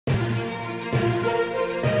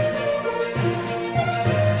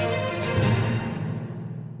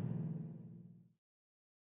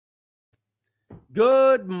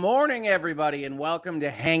Good morning, everybody, and welcome to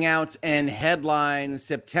Hangouts and Headlines,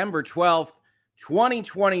 September 12th,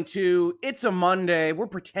 2022. It's a Monday. We're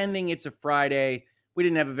pretending it's a Friday. We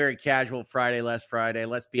didn't have a very casual Friday last Friday,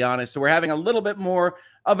 let's be honest. So we're having a little bit more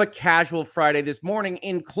of a casual Friday this morning,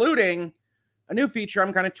 including a new feature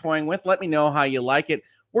I'm kind of toying with. Let me know how you like it.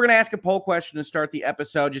 We're going to ask a poll question to start the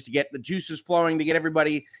episode just to get the juices flowing, to get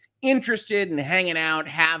everybody interested and hanging out,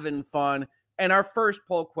 having fun. And our first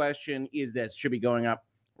poll question is this, should be going up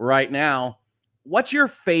right now. What's your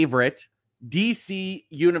favorite DC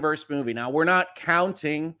Universe movie? Now, we're not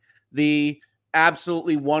counting the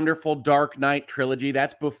absolutely wonderful Dark Knight trilogy.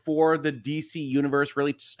 That's before the DC Universe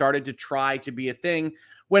really started to try to be a thing,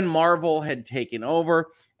 when Marvel had taken over.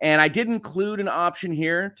 And I did include an option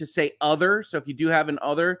here to say other. So if you do have an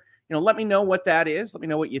other, let me know what that is. Let me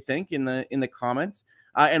know what you think in the comments.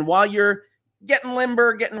 And while you're getting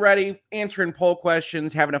limber, getting ready, answering poll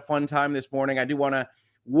questions, having a fun time this morning, I do want to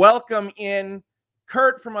welcome in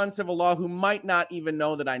Kurt from Uncivil Law, who might not even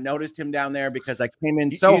know that I noticed him down there because I came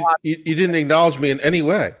in so hot. You didn't acknowledge me in any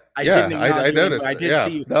way. I noticed. I did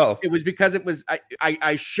see you. No. It was because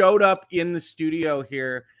I showed up in the studio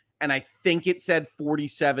here, and I think it said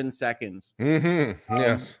 47 seconds.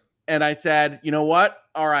 Yes. And I said, you know what?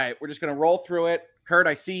 All right, we're just going to roll through it. Kurt,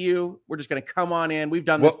 I see you. We're just going to come on in. We've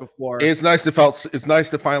done this before. It's nice to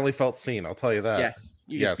finally felt seen. I'll tell you that. Yes,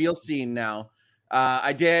 you feel seen now.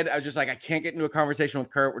 I did. I was just like, I can't get into a conversation with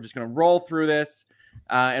Kurt. We're just going to roll through this,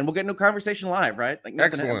 and we'll get into a conversation live, right? Like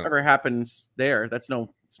nothing ever happens there. It's no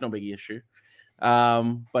big issue.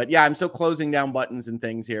 But yeah, I'm still closing down buttons and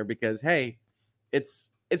things here because hey,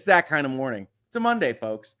 it's that kind of morning. It's a Monday,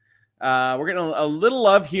 folks. We're getting a little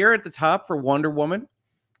love here at the top for Wonder Woman.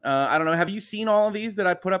 I don't know. Have you seen all of these that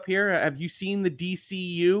I put up here? Have you seen the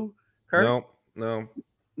DCU, Kurt? No,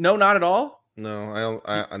 not at all. No,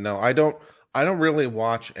 I don't really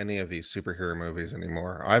watch any of these superhero movies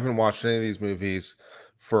anymore. I haven't watched any of these movies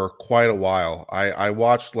for quite a while. I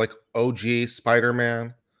watched like OG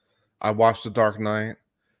Spider-Man. I watched The Dark Knight,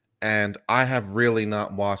 and I have really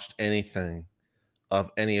not watched anything of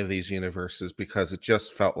any of these universes because it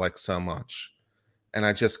just felt like so much, and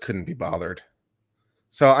I just couldn't be bothered.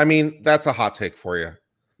 So, I mean, that's a hot take for you.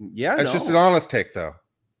 Yeah, it's just an honest take, though.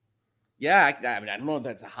 Yeah, I mean, I don't know if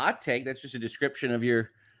that's a hot take. That's just a description of you're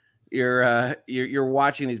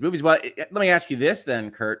watching these movies. But let me ask you this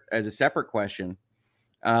then, Kurt, as a separate question.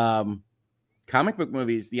 Comic book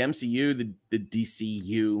movies, the MCU, the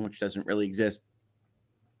DCU, which doesn't really exist,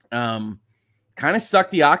 kind of suck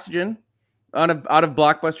the oxygen out of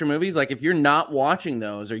blockbuster movies. Like, if you're not watching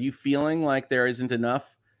those, are you feeling like there isn't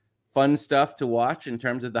enough fun stuff to watch in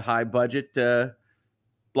terms of the high budget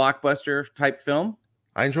blockbuster type film?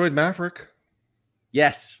 I enjoyed Maverick.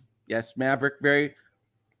 Yes, Maverick.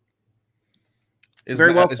 Is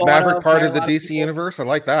Maverick part of the DC universe? I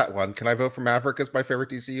like that one. Can I vote for Maverick as my favorite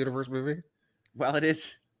DC universe movie? Well, it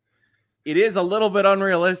is a little bit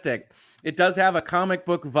unrealistic. It does have a comic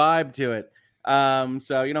book vibe to it.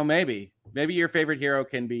 So maybe your favorite hero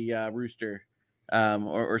can be Rooster,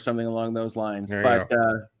 or something along those lines.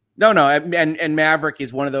 No, and Maverick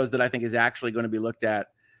is one of those that I think is actually going to be looked at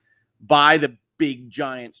by the big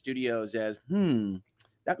giant studios as,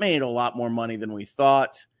 that made a lot more money than we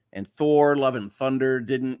thought. And Thor, Love and Thunder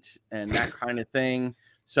didn't, and that kind of thing.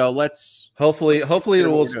 So let's hopefully it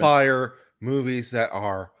will inspire movies that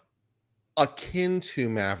are akin to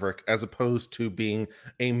Maverick as opposed to being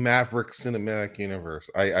a Maverick cinematic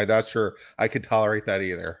universe. I'm not sure I could tolerate that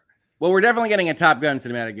either. Well, we're definitely getting a Top Gun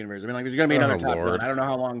cinematic universe. I mean, like, there's going to be another Top Gun. I don't know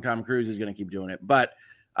how long Tom Cruise is going to keep doing it, but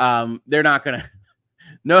they're not going to.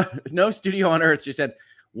 No studio on earth just said,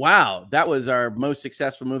 "Wow, that was our most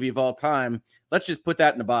successful movie of all time. Let's just put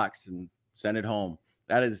that in a box and send it home."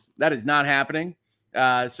 That is not happening.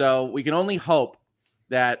 So we can only hope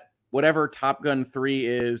that whatever Top Gun 3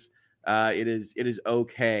 is, it is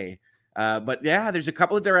okay. But yeah, there's a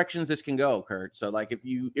couple of directions this can go, Kurt. So like,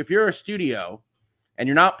 if you're a studio and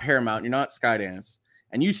you're not Paramount, you're not Skydance,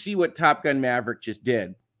 and you see what Top Gun Maverick just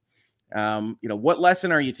did, what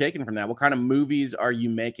lesson are you taking from that? What kind of movies are you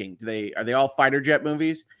making? Are they all fighter jet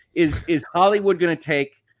movies? Is Hollywood going to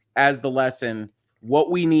take as the lesson what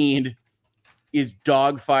we need is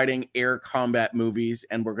dogfighting air combat movies,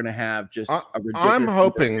 and we're going to have just a ridiculous. I'm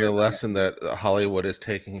hoping the lesson that Hollywood is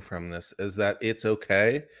taking from this is that it's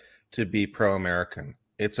okay to be pro-American.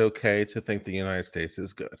 It's okay to think the United States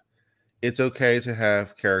is good. It's okay to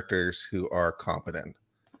have characters who are competent.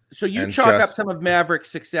 So you chalk up some of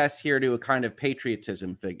Maverick's success here to a kind of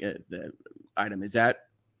patriotism item. Is that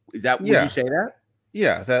would you say that?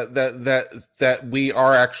 Yeah, that we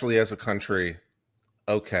are actually, as a country,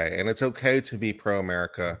 okay, and it's okay to be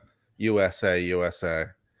pro-America, USA, USA.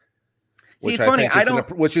 See, Which it's I funny. think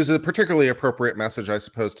which is a particularly appropriate message, I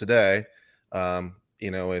suppose, today.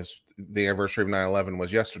 Is the anniversary of 9/11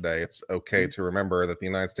 was yesterday. It's okay to remember that the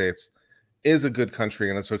United States is a good country,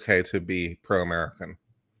 and it's okay to be pro-American.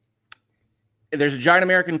 There's a giant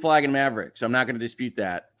American flag in Maverick, so I'm not going to dispute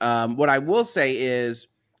that. What I will say is,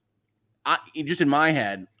 just in my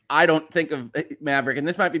head, I don't think of Maverick, and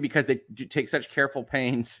this might be because they take such careful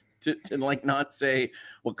pains to like not say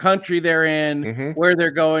what country they're in, where they're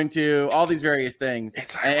going to, all these various things.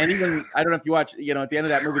 And even, I don't know if you watch, at the end of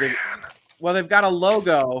that movie, they've got a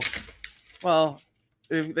logo. Well,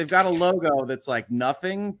 they've got a logo that's like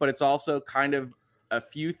nothing, but it's also kind of a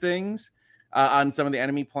few things on some of the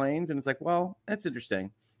enemy planes. And it's like, well, that's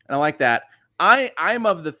interesting. And I like that. I'm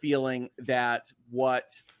of the feeling that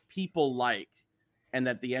what people like and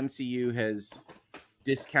that the MCU has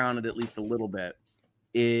discounted at least a little bit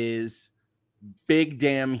is big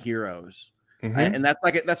damn heroes. And that's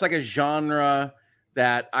like a genre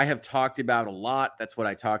that I have talked about a lot. That's what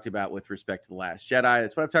I talked about with respect to The Last Jedi.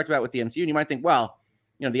 That's what I've talked about with the MCU. And you might think, well,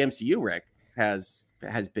 the MCU, Rick, has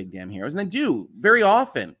big damn heroes, and they do very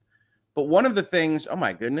often. But one of the things, oh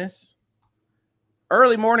my goodness,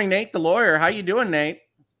 early morning, Nate, the lawyer. How you doing, Nate?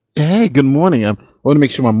 Hey, good morning. I want to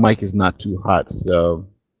make sure my mic is not too hot. So,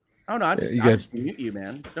 oh no, I'll just mute you,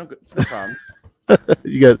 man. It's no problem.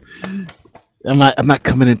 I'm not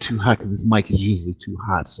coming in too hot because this mic is usually too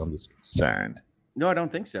hot, so I'm just concerned. No, I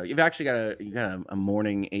don't think so. You've actually got a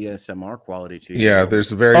morning ASMR quality to you. Yeah,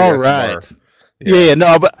 there's a very right. Yeah,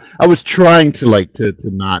 no, but I was trying to not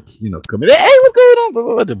come in. Hey, what's going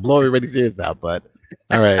on? To blow everybody's ears out, but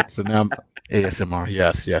all right. So now I'm ASMR.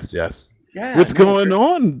 Yes. Yeah. What's going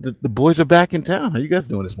on? The boys are back in town. How you guys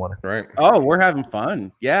doing this morning? Right. Oh, we're having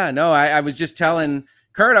fun. Yeah. No, I was just telling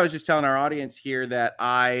Kurt. I was just telling our audience here that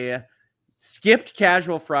I skipped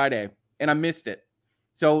Casual Friday and I missed it.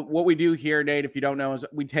 So what we do here, Nate, if you don't know, is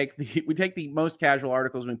we take the most casual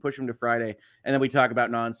articles and we push them to Friday, and then we talk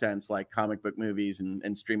about nonsense like comic book movies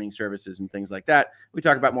and streaming services and things like that. We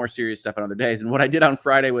talk about more serious stuff on other days. And what I did on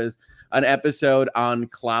Friday was an episode on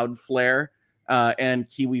Cloudflare and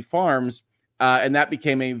Kiwi Farms, and that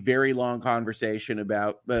became a very long conversation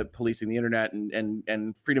about policing the internet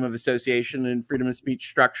and freedom of association and freedom of speech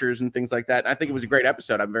structures and things like that. I think it was a great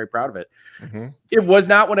episode. I'm very proud of it. It was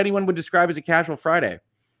not what anyone would describe as a casual Friday.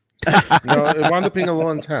 No, it wound up being a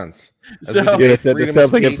little intense. So, yes, that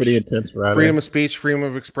sounds like a pretty intense Friday. Freedom of speech, freedom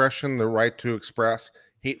of expression, the right to express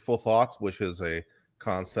hateful thoughts, which is a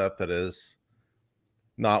concept that is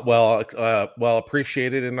not well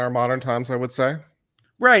appreciated in our modern times, I would say.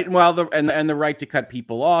 Right. Well, the right to cut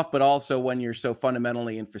people off, but also when you're so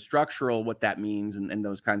fundamentally infrastructural, what that means and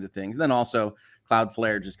those kinds of things. And then also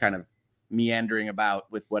Cloudflare just kind of meandering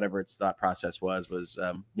about with whatever its thought process was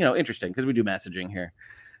interesting because we do messaging here.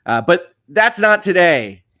 But that's not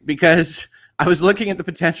today, because I was looking at the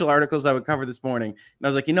potential articles I would cover this morning, and I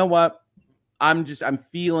was like, you know what? I'm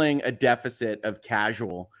feeling a deficit of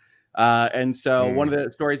casual. And so one of the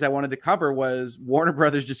stories I wanted to cover was Warner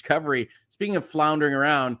Brothers Discovery, speaking of floundering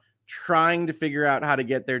around, trying to figure out how to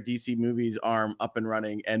get their DC movies arm up and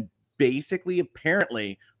running, and basically,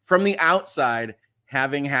 apparently, from the outside,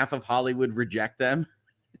 having half of Hollywood reject them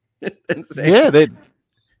and say, yeah,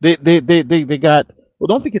 they got. Well,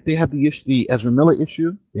 don't forget they have the Ezra Miller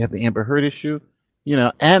issue, they have the Amber Heard issue,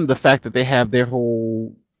 and the fact that they have their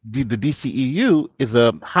whole the DCEU is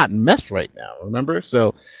a hot mess right now. Remember,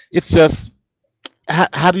 so it's just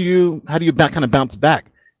how do you kind of bounce back?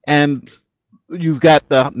 And you've got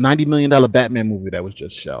the $90 million Batman movie that was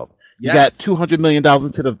just shelved. You got $200 million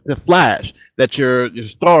into the Flash that your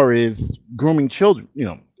star is grooming children,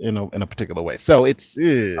 in a particular way. So it's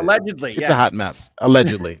allegedly, it's a hot mess.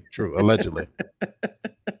 Allegedly, true. Allegedly,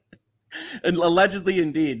 and allegedly,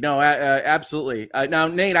 indeed. No, absolutely. Now,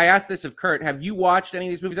 Nate, I asked this of Kurt. Have you watched any of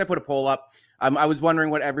these movies? I put a poll up. I was wondering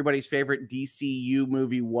what everybody's favorite DCU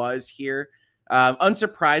movie was here.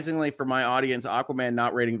 Unsurprisingly for my audience, Aquaman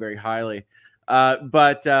not rating very highly.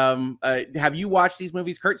 But have you watched these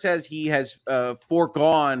movies? Kurt says he has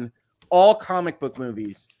foregone all comic book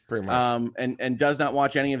movies, pretty much, and does not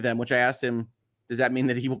watch any of them. Which I asked him, does that mean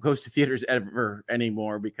that he goes to theaters ever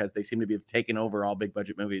anymore, because they seem to be taking over all big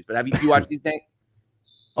budget movies? But have you watched these, Nate?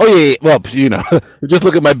 Oh yeah, well, just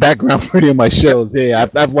look at my background for any of my shows. Yeah,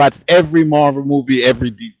 I've watched every Marvel movie,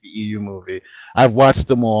 every DCEU movie. I've watched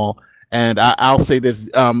them all, and I'll say this: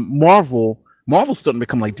 Marvel's starting to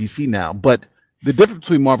become like DC now, but the difference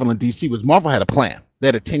between Marvel and DC was Marvel had a plan. They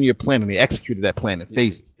had a 10-year plan, and they executed that plan in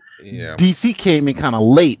phases. Yeah. DC came in kind of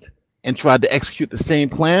late and tried to execute the same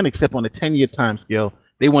plan, except on a 10-year time scale.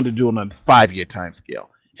 They wanted to do it on a 5-year time scale,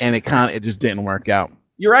 and it just didn't work out.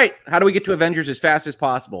 You're right. How do we get to Avengers as fast as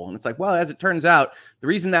possible? And it's like, well, as it turns out, the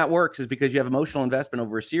reason that works is because you have emotional investment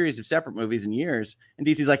over a series of separate movies and years. And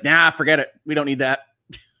DC's like, nah, forget it. We don't need that.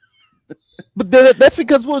 But that's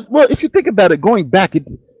because, well, if you think about it, going back,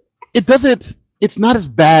 it doesn't. It's not as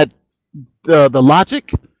bad. The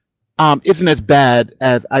logic isn't as bad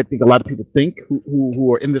as I think a lot of people think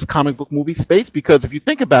who are in this comic book movie space. Because if you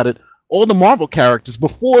think about it, all the Marvel characters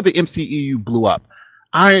before the MCU blew up,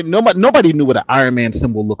 nobody knew what an Iron Man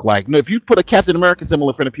symbol looked like. If you put a Captain America symbol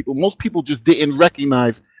in front of people, most people just didn't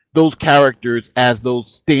recognize those characters as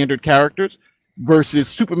those standard characters. Versus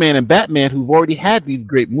Superman and Batman, who've already had these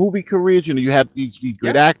great movie careers. You have these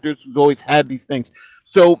great actors who've always had these things.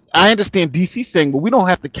 So I understand DC saying, well, we don't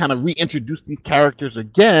have to kind of reintroduce these characters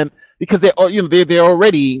again because they're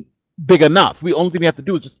already big enough. The only thing we have to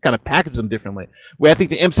do is just kind of package them differently. Where I think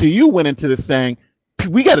the MCU went into this saying,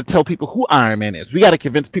 we got to tell people who Iron Man is. We got to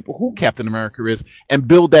convince people who Captain America is and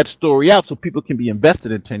build that story out so people can be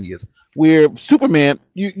invested in 10 years. Where Superman,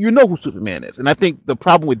 you know who Superman is. And I think the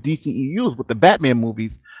problem with DCEU is with the Batman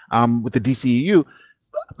movies, with the DCEU,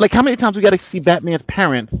 like how many times we got to see Batman's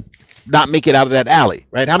parents not make it out of that alley,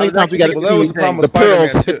 right? How many times we got to see that was the problem with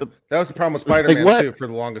Spider-Man too. That was the problem with Spider-Man like too for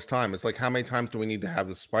the longest time. It's like, how many times do we need to have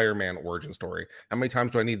the Spider-Man origin story? How many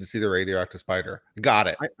times do I need to see the radioactive spider? Got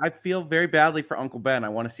it. I feel very badly for Uncle Ben. I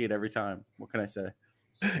want to see it every time. What can I say?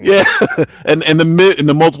 Yeah, and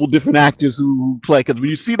the multiple different actors who play, because when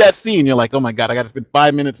you see that scene, you're like, oh my god, I got to spend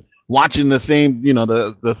 5 minutes watching the same,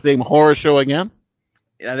 the same horror show again.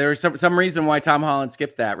 Yeah, there was some reason why Tom Holland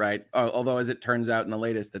skipped that, right? Although, as it turns out in the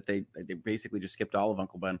latest, that they basically just skipped all of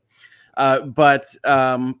Uncle Ben.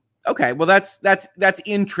 Okay, well that's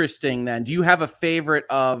interesting. Then, do you have a favorite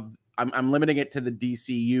of? I'm limiting it to the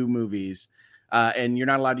DCU movies. And you're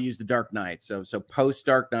not allowed to use the Dark Knight. So post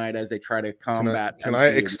Dark Knight as they try to combat. Can I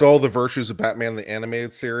extol the virtues of Batman the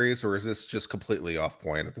animated series, or is this just completely off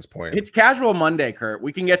point at this point? It's Casual Monday, Kurt.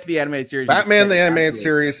 We can get to the animated series. Batman the animated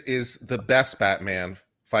series is the best Batman.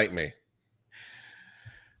 Fight me.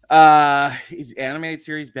 Is animated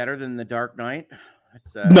series better than the Dark Knight?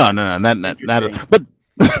 That's, no, not. But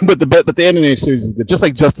the animated series is good. Just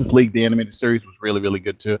like Justice League, the animated series was really, really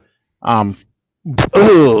good too.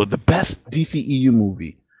 The best DCEU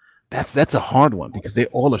movie. That's a hard one because they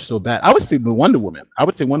all are so bad. I would say Wonder Woman.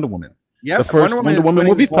 Yeah, the first Wonder Woman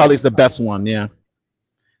movie probably is the best one. Yeah,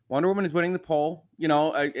 Wonder Woman is winning the poll.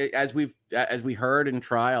 As we heard in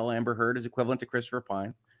trial, Amber Heard is equivalent to Christopher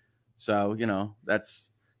Pine. So that's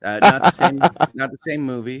not the same. Not the same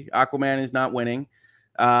movie. Aquaman is not winning.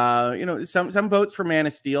 Some votes for Man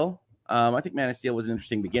of Steel. I think Man of Steel was an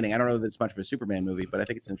interesting beginning. I don't know if it's much of a Superman movie, but I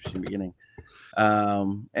think it's an interesting beginning.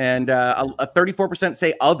 And a 34%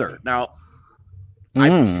 say other. Now,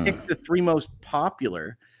 I picked the three most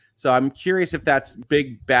popular, so I'm curious if that's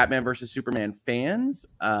big Batman versus Superman fans.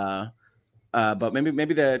 But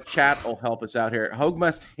maybe the chat will help us out here. Hogue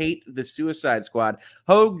must hate the Suicide Squad.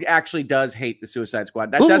 Hogue actually does hate the Suicide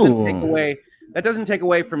Squad. That doesn't take away. That doesn't take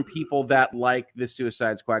away from people that like the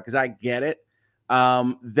Suicide Squad, because I get it.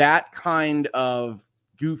 That kind of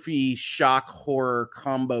goofy shock horror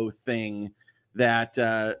combo thing that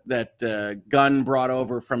Gunn brought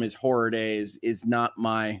over from his horror days is not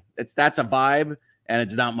that's a vibe, and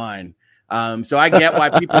it's not mine. So I get why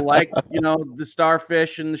people like, the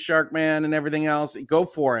Starfish and the Shark Man and everything else. Go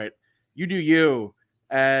for it. You do you.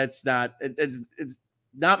 It's not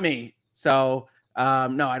me. So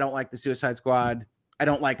no, I don't like the Suicide Squad. I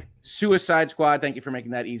don't like Suicide Squad. Thank you for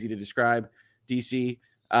making that easy to describe, DC.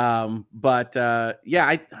 Yeah,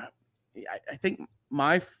 I think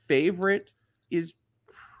my favorite is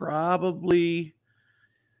probably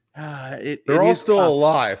they're all still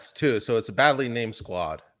alive too, so it's a badly named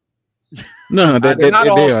squad. No, they're not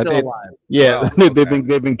all alive. Yeah, okay.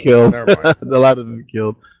 they've been killed. A lot of them have been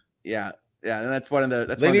killed. Yeah, and that's one of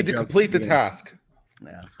the. They need to complete the task.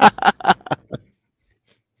 Yeah.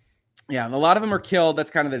 Yeah, and a lot of them are killed. That's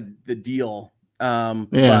kind of the deal.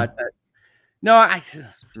 But no,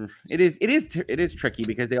 it is tricky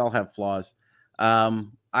because they all have flaws.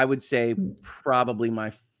 I would say probably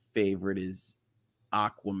my favorite is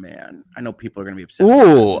Aquaman. I know people are going to be upset.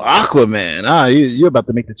 Ooh, Aquaman. You're about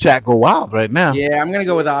to make the chat go wild right now. Yeah, I'm going to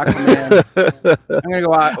go with Aquaman.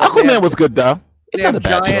 Aquaman was good though. They have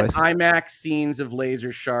giant IMAX scenes of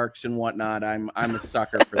laser sharks and whatnot. I'm a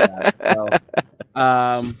sucker for that.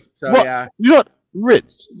 Yeah. You know what, Rich?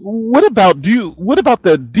 What about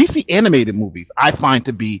the DC animated movies? I find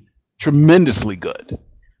to be tremendously good.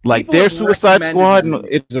 Like their Suicide Squad,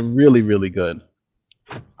 it's a really, really good.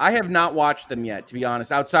 I have not watched them yet, to be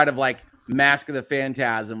honest, outside of like Mask of the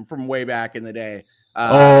Phantasm from way back in the day. You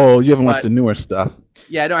haven't watched the newer stuff.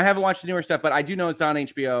 Yeah, no, I haven't watched the newer stuff, but I do know it's on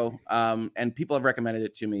HBO, and people have recommended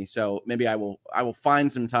it to me. So maybe I will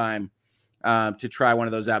find some time to try one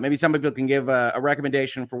of those out. Maybe some people can give a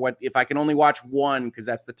recommendation for what, if I can only watch one, because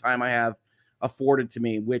that's the time I have afforded to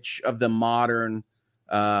me, which of the modern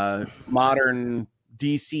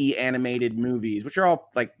DC animated movies, which are all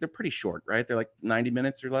like, they're pretty short, right? They're like 90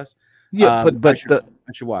 minutes or less. Yeah, but I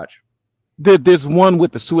should watch. There's one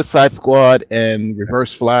with the Suicide Squad and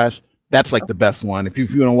Reverse Flash. That's like the best one if you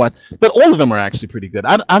want to watch. But all of them are actually pretty good.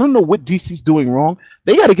 I don't know what DC's doing wrong.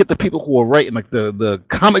 They got to get the people who are writing like the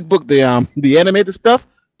comic book, the animated stuff,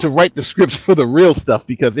 to write the scripts for the real stuff,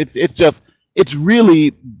 because it's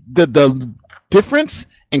really the difference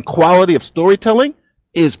in quality of storytelling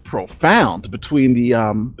is profound between the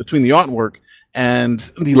artwork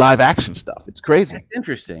and the live action stuff. It's crazy. That's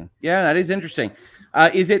interesting. Yeah, that is interesting. Are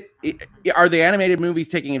the animated movies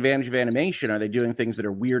taking advantage of animation? Are they doing things that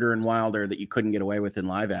are weirder and wilder that you couldn't get away with in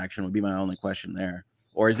live action? Would be my only question there.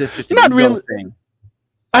 Or is this just a not really thing?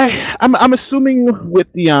 I'm assuming with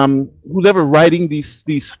the who's ever writing these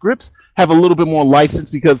scripts have a little bit more license,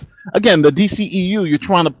 because again, the DCEU, you're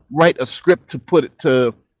trying to write a script to put it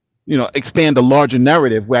to, expand a larger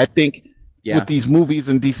narrative, where I think with these movies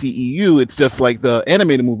in DCEU, it's just like the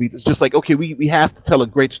animated movies. It's just like, okay, we have to tell a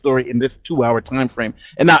great story in this 2-hour time frame,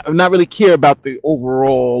 and not really care about the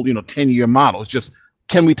overall 10-year model. It's just,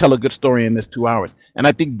 can we tell a good story in this 2 hours? And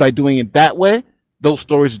I think by doing it that way, those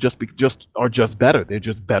stories are just better. They're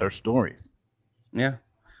just better stories. Yeah.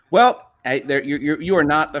 Well, you are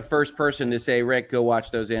not the first person to say, Rick, go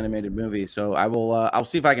watch those animated movies. So I will. I'll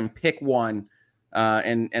see if I can pick one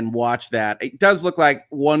and watch that. It does look like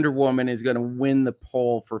Wonder Woman is going to win the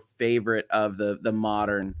poll for favorite of the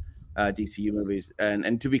modern DCU movies.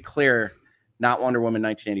 And to be clear, not Wonder Woman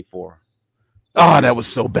 1984. Oh, that was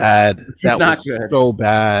so bad. That was good. So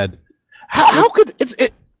bad. How could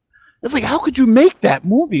it's like, how could you make that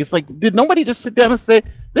movie? It's like, did nobody just sit down and say,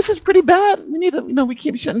 this is pretty bad, we need to, we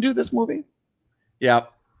shouldn't do this movie? Yeah.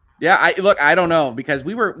 I don't know, because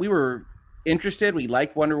we were interested. We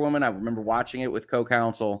liked Wonder Woman. I remember watching it with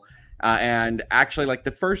co-counsel, and actually, like,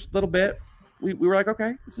 the first little bit, we were like,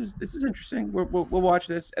 okay, this is interesting. We'll watch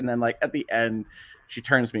this. And then, like, at the end, she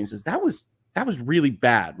turns to me and says, that was really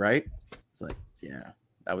bad, right? It's like, yeah,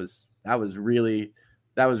 that was really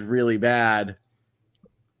bad.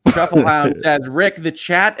 Trufflehound says, Rick, the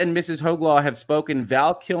chat and Mrs. Hoglaw have spoken.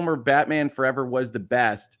 Val Kilmer Batman Forever was the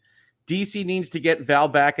best. DC needs to get Val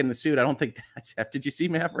back in the suit. I don't think that's F. Did you see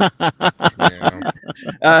Maverick? Back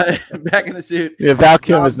in the suit. Yeah, Val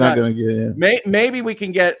Kilmer's not going to get in. Maybe we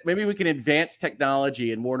can advance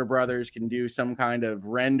technology, and Warner Brothers can do some kind of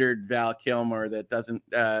rendered Val Kilmer that doesn't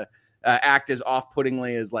act as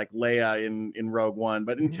off-puttingly as like Leia in Rogue One.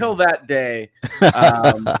 But until that day,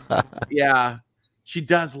 yeah. She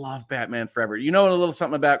does love Batman Forever. You know a little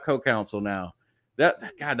something about co-counsel now.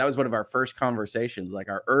 That was one of our first conversations, like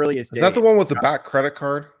our earliest. Is that the one with the back credit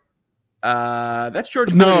card? That's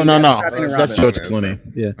George Clooney. No. That's George Clooney.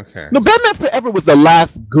 Yeah. Okay. No, Batman Forever was the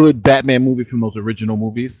last good Batman movie from those original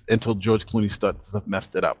movies until George Clooney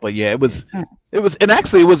messed it up. But yeah, it was, and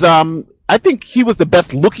actually it was. I think he was the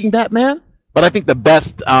best looking Batman. But I think the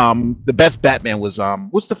best Batman was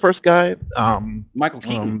what's the first guy? Michael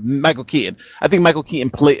Keaton. Michael Keaton. I think Michael Keaton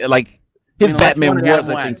played like his Batman was.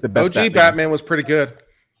 I think the best. OG Batman was pretty good.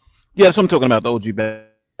 Yeah, that's what I'm talking about. The OG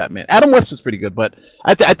Batman. Adam West was pretty good, but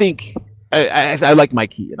I think I like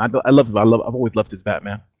Mike Keaton. I've always loved his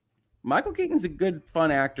Batman. Michael Keaton's a good,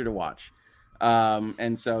 fun actor to watch.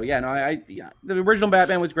 And so the original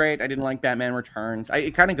Batman was great. I didn't like Batman Returns.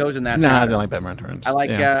 It kind of goes in that. No, I don't like Batman Returns. I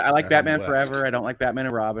like Batman Forever. I don't like Batman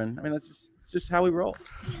and Robin. I mean, it's just how we roll.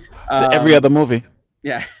 Every other movie.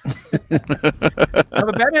 Yeah.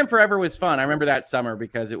 But Batman Forever was fun. I remember that summer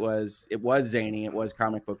because it was zany, it was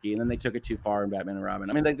comic booky, and then they took it too far in Batman and Robin.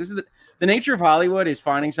 I mean, like, this is the nature of Hollywood is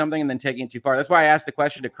finding something and then taking it too far. That's why I asked the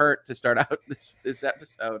question to Kurt to start out this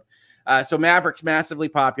episode. So Maverick's massively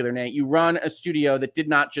popular, Nate. You run a studio that did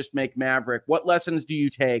not just make Maverick. What lessons do you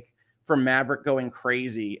take from Maverick going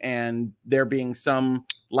crazy and there being some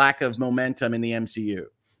lack of momentum in the MCU?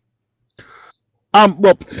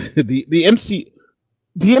 Well, the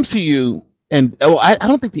MCU, and I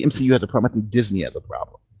don't think the MCU has a problem. I think Disney has a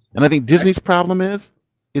problem, and I think Disney's problem is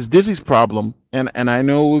Disney's problem. And I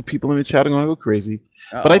know people in the chat are going to go crazy,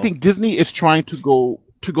 but I think Disney is trying to go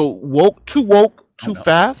woke too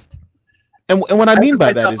fast. And what I mean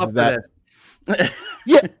by that is that,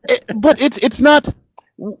 yeah, but it's not.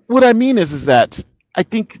 What I mean is that I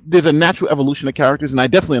think there's a natural evolution of characters, and I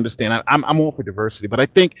definitely understand. I'm all for diversity, but I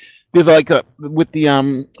think there's like a with the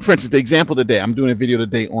for instance, the example today. I'm doing a video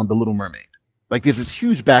today on the Little Mermaid. Like there's this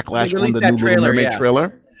huge They backlash on released the that new Little trailer, Mermaid yeah.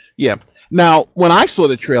 trailer. Yeah. Now, when I saw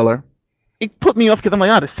the trailer, it put me off because I'm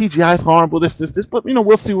like, the CGI is horrible. This. But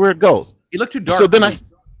we'll see where it goes. It looked too dark. So then to I, me.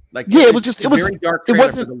 Like yeah, it was it's just a very dark it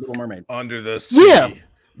trailer for wasn't. the Little Mermaid. Under the sea. Yeah.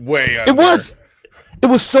 Way under. It was. It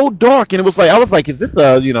was so dark, and it was like I was like, is this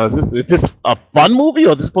is this a fun movie,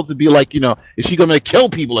 or is this supposed to be like, is she gonna kill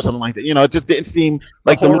people or something like that? It just didn't seem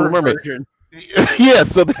like the Little Mermaid. Yeah,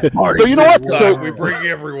 so you know what? So we bring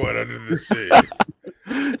everyone under the sea.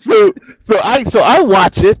 so I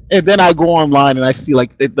watch it, and then I go online and I see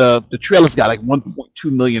like the trailer's got like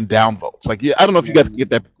 1.2 million downvotes. Like, I don't know if you guys can get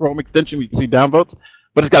that Chrome extension where you can see downvotes,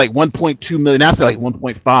 but it's got like 1.2 million. Now it's like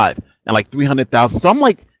 1.5 and like 300,000. So I'm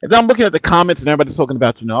like, and then I'm looking at the comments and everybody's talking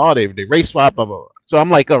about, they race swap, blah, blah, blah. So I'm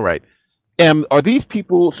like, all right. And are these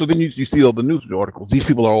people? So then you see all the news articles. These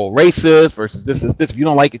people are all racist versus this is this. If you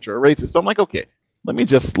don't like it, you're a racist. So I'm like, okay, let me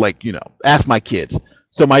just ask my kids.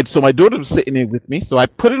 So my daughter was sitting there with me. So I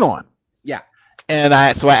put it on. Yeah. And I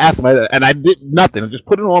asked them, and I did nothing. I just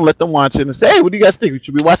put it on, let them watch it, and say, hey, what do you guys think?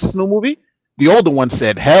 Should we watch this new movie? The older one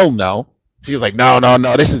said, hell no. She was like, no.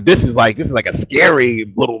 This is like a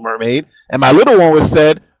scary Little Mermaid. And my little one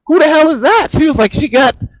said, who the hell is that? She was like, she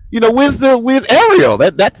got. Where's Ariel?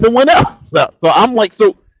 That's someone else. So I'm like,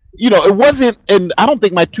 it wasn't, and I don't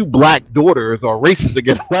think my two black daughters are racist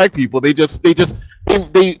against black people. They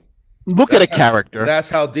look at a character. That's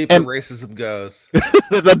how deep the racism goes.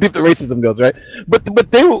 That's how deep the racism goes, right?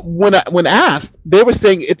 But they when asked, they were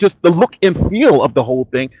saying it just the look and feel of the whole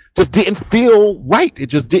thing just didn't feel right. It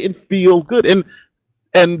just didn't feel good.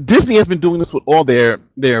 And Disney has been doing this with all their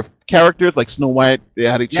characters, like Snow White. They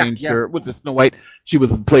had to change her. What's it, Snow White? She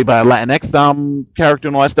was played by a Latinx character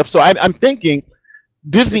and all that stuff. So I'm thinking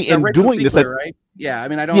Disney in doing this, right? Yeah, I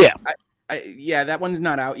mean, I don't. Yeah, that one's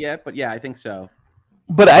not out yet, but yeah, I think so.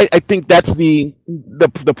 But I think that's the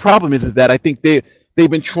problem is that I think they've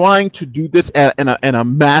been trying to do this in a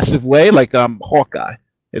massive way. Like Hawkeye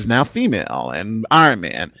is now female, and Iron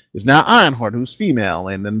Man is now Ironheart, who's female,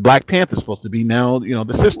 and then Black Panther's supposed to be now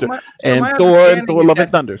the sister, and Thor Love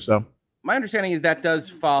and Thunder. So my understanding is that does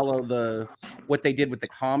follow what they did with the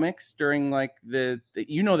comics during like the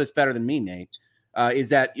this better than me, Nate. Is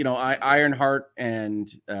that Ironheart and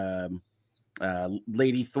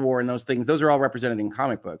Lady Thor and those things? Those are all represented in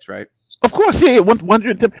comic books, right? Of course, yeah.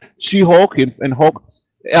 110. She-Hulk and Hulk.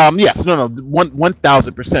 Yes, no,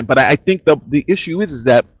 1,000%. But I think the issue is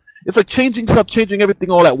that it's like changing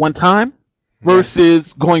everything all at one time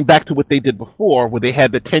versus going back to what they did before, where they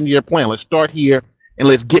had the 10-year plan. Let's start here and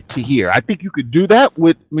let's get to here. I think you could do that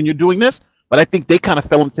when you're doing this, but I think they kind of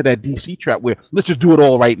fell into that DC trap where let's just do it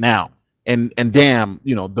all right now. And damn,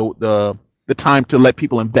 the time to let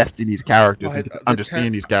people invest in these characters and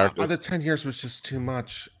understand these characters. The 10 years was just too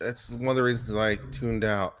much. That's one of the reasons I tuned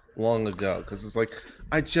out long ago, because it's like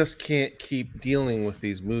I just can't keep dealing with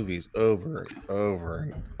these movies over and over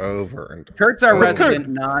and over and Kurt's our resident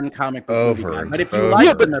non-comic book movie guy, but if you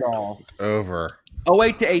like them at all,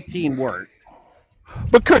 08 to 18 worked.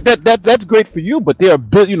 But Kurt, that's great for you, but they're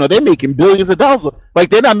they're making billions of dollars. Like,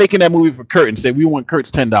 they're not making that movie for Kurt and say we want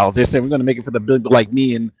Kurt's $10. They're saying we're going to make it for the billion, like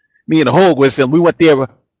me and Hogue was saying we want their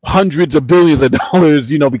hundreds of billions of dollars,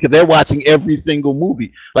 because they're watching every single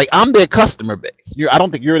movie. Like, I'm their customer base. I don't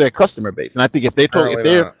think you're their customer base. And I think if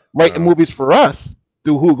they're writing movies for us,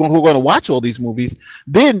 who are going to watch all these movies,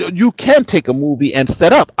 then you can take a movie and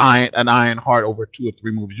set up an Ironheart over 2 or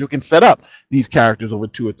 3 movies. You can set up these characters over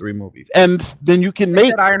 2 or 3 movies, and then you can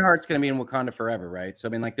make. Ironheart's going to be in Wakanda forever, right? So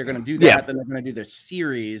I mean, like, they're going to do that, then they're going to do their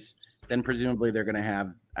series. Then presumably they're going to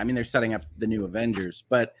have. I mean, they're setting up the new Avengers,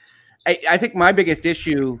 but I think my biggest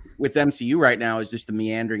issue with MCU right now is just the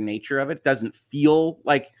meandering nature of it. It doesn't feel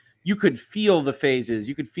like you could feel the phases.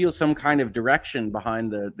 You could feel some kind of direction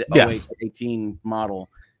behind the 08 to 18 model.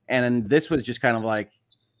 And this was just kind of like,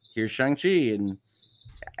 here's Shang-Chi, and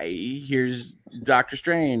here's Doctor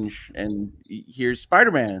Strange, and here's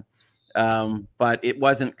Spider-Man. But it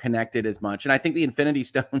wasn't connected as much. And I think the Infinity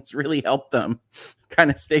Stones really helped them kind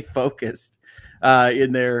of stay focused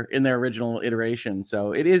in their original iteration.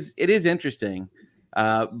 So it is interesting.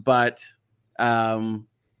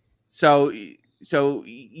 So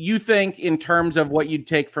you think, in terms of what you'd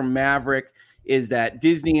take from Maverick, is that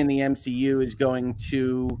Disney and the MCU is going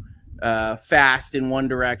to fast in one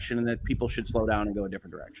direction, and that people should slow down and go a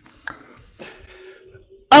different direction?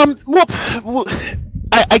 Well,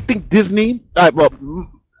 I think Disney.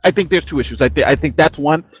 I think there's 2 issues. I think that's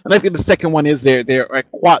one, and I think the second one is their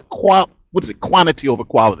quantity over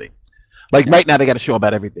quality. Like right now, they got a show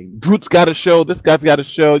about everything. Groot's got a show. This guy's got a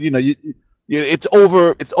show. It's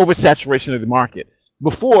oversaturation of the market.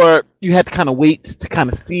 Before, you had to kind of wait to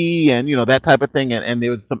kind of see, and that type of thing, and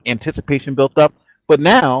there was some anticipation built up. But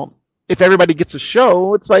now, if everybody gets a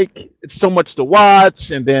show, it's like it's so much to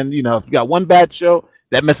watch, and then if you got one bad show,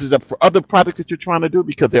 that messes up for other projects that you're trying to do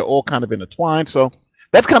because they're all kind of intertwined. So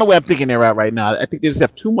that's kind of where I'm thinking they're at right now. I think they just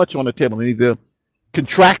have too much on the table. They need to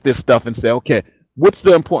contract this stuff and say, okay, what's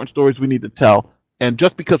the important stories we need to tell? And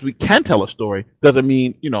just because we can tell a story doesn't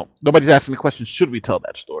mean, nobody's asking the question, should we tell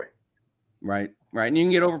that story? Right. And you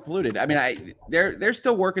can get overpolluted. I mean, they're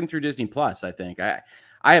still working through Disney Plus, I think. I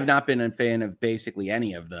have not been a fan of basically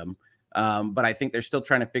any of them. But I think they're still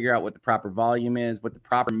trying to figure out what the proper volume is, what the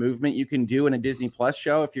proper movement you can do in a Disney Plus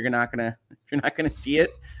show if you're not gonna see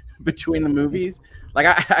it between the movies. Like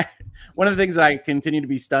one of the things I continue to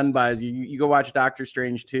be stunned by is you go watch Doctor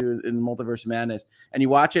Strange 2 in the Multiverse of Madness, and you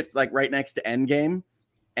watch it like right next to Endgame,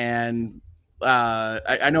 and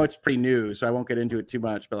I know it's pretty new, so I won't get into it too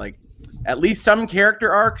much, but like at least some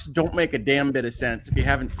character arcs don't make a damn bit of sense if you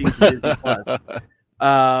haven't seen some Disney Plus.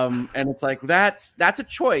 And it's like that's a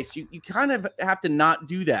choice. You kind of have to not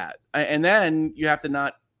do that, and then you have to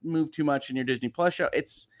not move too much in your Disney Plus show.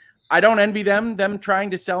 I don't envy them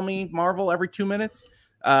trying to sell me Marvel every 2 minutes,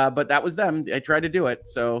 but that was them. I tried to do it,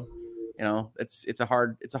 so it's a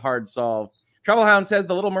hard solve. Travel Hound says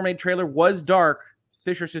the Little Mermaid trailer was dark.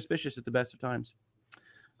 Fish are suspicious at the best of times.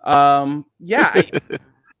 Yeah.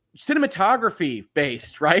 Cinematography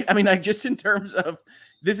based, right? I mean, like just in terms of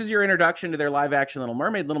this is your introduction to their live action Little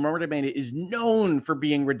Mermaid. Little Mermaid is known for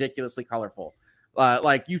being ridiculously colorful.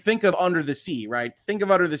 Like you think of Under the Sea, right? Think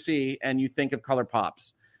of Under the Sea and you think of Color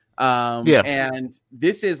Pops. And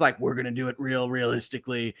this is like, we're going to do it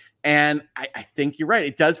realistically. And I think you're right.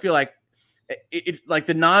 It does feel like it like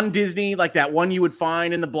the non-Disney, like that one you would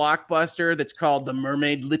find in the Blockbuster that's called The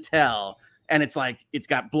Mermaid Little. And it's like, it's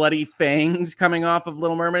got bloody fangs coming off of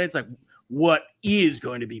Little Mermaid. It's like, what is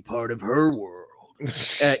going to be part of her world?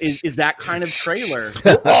 Is that kind of trailer.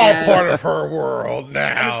 We're all part of her world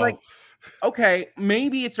now. Like, okay,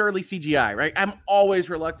 maybe it's early CGI, right? I'm always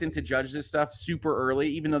reluctant to judge this stuff super early,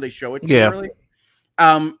 even though they show it too early.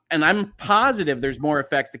 And I'm positive there's more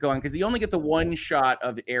effects that go on because you only get the one shot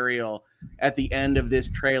of Ariel at the end of this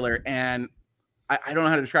trailer. And I don't know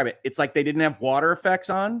how to describe it. It's like they didn't have water effects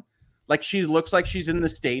on. Like she looks like she's in the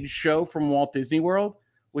stage show from Walt Disney World,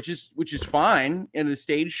 which is fine in a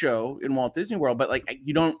stage show in Walt Disney World, but like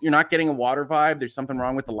you're not getting a water vibe. There's something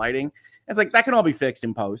wrong with the lighting. It's like that can all be fixed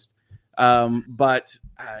in post. But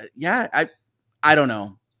yeah, I don't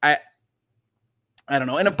know. I don't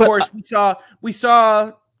know. And of course we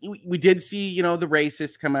did see, the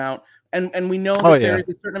racists come out. And we know that there is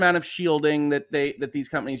a certain amount of shielding that these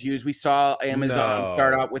companies use. We saw Amazon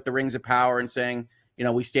start out with the Rings of Power and saying,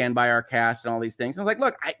 we stand by our cast and all these things. I was like,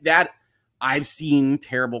 look, I've seen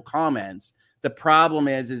terrible comments. The problem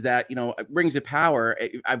is that, Rings of Power,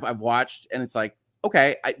 I've watched and it's like,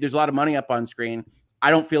 okay, there's a lot of money up on screen. I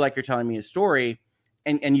don't feel like you're telling me a story.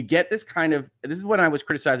 And you get this kind of, this is when I was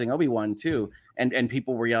criticizing Obi-Wan too. And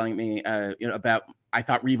people were yelling at me, about, I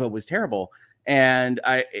thought Reva was terrible. And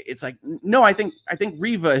it's like, no, I think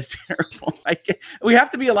Reva is terrible. We have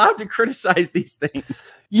to be allowed to criticize these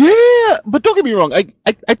things. Yeah, but don't get me wrong. I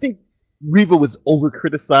think Reva was over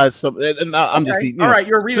criticized. And I'm just all right.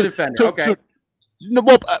 You're a Reva defender. Okay.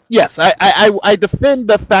 Yes, I defend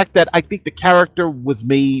the fact that I think the character was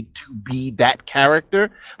made to be that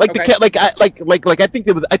character. I think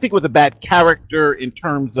it was a bad character in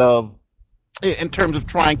terms of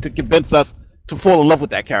trying to convince us to fall in love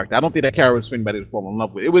with that character. I don't think that character was for anybody to fall in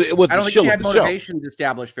love with. It was. I don't think she had motivations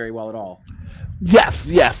established very well at all. Yes.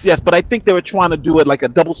 But I think they were trying to do it like a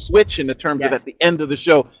double switch in the terms of at the end of the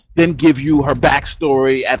show, then give you her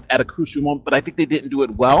backstory at a crucial moment. But I think they didn't do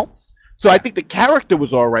it well. So I think the character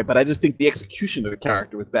was all right, but I just think the execution of the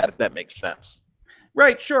character was bad, if that makes sense.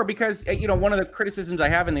 Right, sure. Because, one of the criticisms I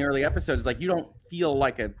have in the early episodes is like, you don't feel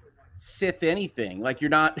like a Sith anything. Like you're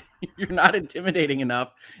not intimidating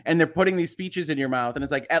enough. And they're putting these speeches in your mouth. And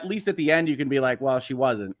it's like, at least at the end, you can be like, well, she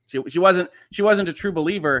wasn't a true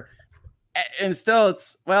believer. And still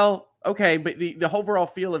it's, well, okay. But the overall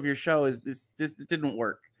feel of your show is this didn't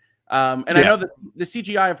work. I know the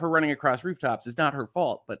CGI of her running across rooftops is not her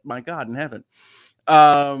fault, but my God in heaven.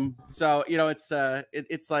 So,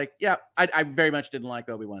 it's like, yeah, I very much didn't like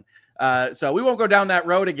Obi-Wan. So we won't go down that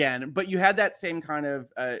road again, but you had that same kind of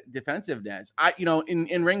defensiveness.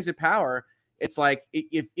 In Rings of Power, it's like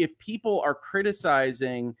if people are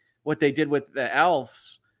criticizing what they did with the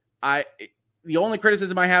elves, the only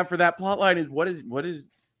criticism I have for that plot line is what is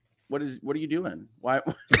what are you doing? Why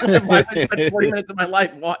why I spend 40 minutes of my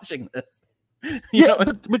life watching this?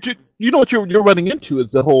 But you know what you're running into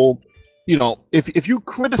is the whole, if you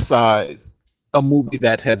criticize a movie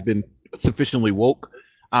that has been sufficiently woke,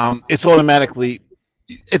 it's automatically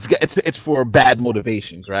it's for bad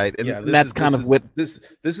motivations, right? And that's kind of what this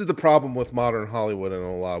is the problem with modern Hollywood in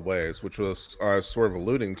a lot of ways, which was sort of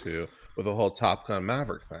alluding to with the whole Top Gun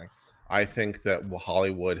Maverick thing. I think that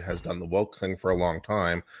Hollywood has done the woke thing for a long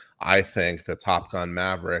time. I think that Top Gun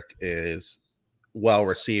Maverick is well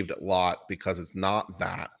received a lot because it's not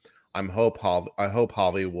that. I hope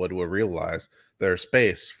Hollywood will realize there's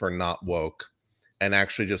space for not woke and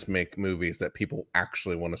actually just make movies that people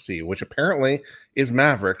actually want to see, which apparently is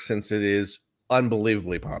Maverick, since it is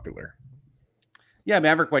unbelievably popular. Yeah,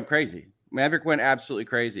 Maverick went crazy. Maverick went absolutely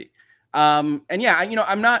crazy. And yeah,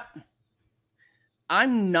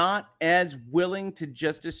 I'm not as willing to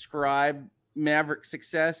just ascribe Maverick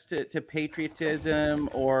success to patriotism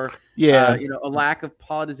or a lack of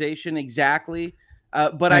politicization exactly.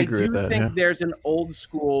 But I do think there's an old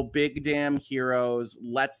school big damn heroes.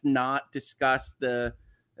 Let's not discuss the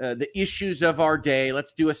issues of our day.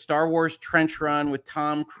 Let's do a Star Wars trench run with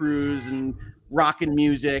Tom Cruise and rockin'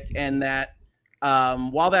 music. And that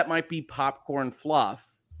while that might be popcorn fluff,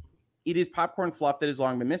 it is popcorn fluff that has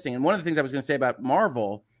long been missing. And one of the things I was going to say about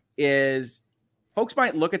Marvel is folks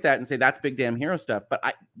might look at that and say that's big damn hero stuff. But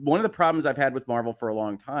one of the problems I've had with Marvel for a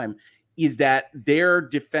long time is that their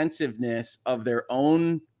defensiveness of their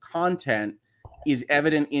own content is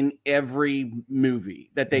evident in every movie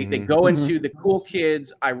that they go into. The cool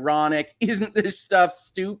kids, ironic, isn't this stuff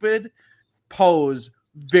stupid pose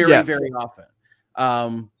very, very often.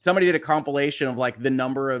 Somebody did a compilation of like the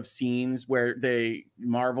number of scenes where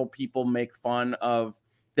Marvel people make fun of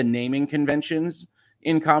the naming conventions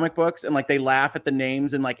in comic books, and like they laugh at the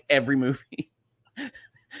names in like every movie.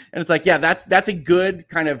 And it's like, yeah, that's a good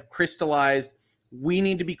kind of crystallized, we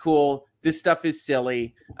need to be cool, this stuff is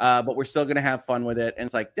silly, but we're still gonna have fun with it. And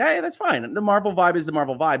it's like, yeah, that's fine. The Marvel vibe is the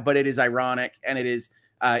Marvel vibe, but it is ironic and it is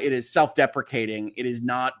self-deprecating. It is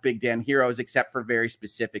not big damn heroes except for very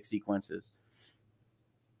specific sequences.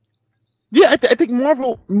 Yeah, I think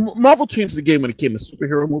Marvel changed the game when it came to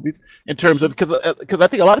superhero movies in terms of because I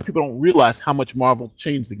think a lot of people don't realize how much Marvel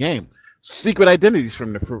changed the game. Secret Identities, for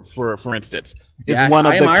instance, is one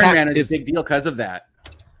of the Iron Man is a big deal because of that.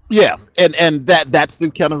 Yeah, and that's the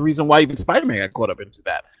kind of reason why even Spider-Man got caught up into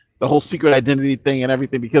that, the whole secret identity thing and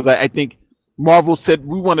everything, because I think Marvel said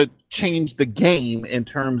we want to change the game in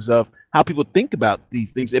terms of how people think about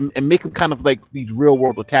these things and make them kind of like these real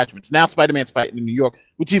world attachments. Now Spider-Man's fighting in New York,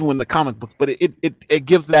 which even in the comic books, but it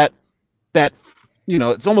gives that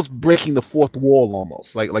it's almost breaking the fourth wall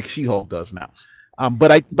almost like She-Hulk does now.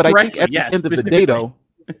 But I think at the end of the day though,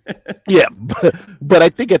 but I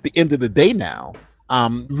think at the end of the day now,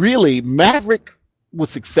 really Maverick was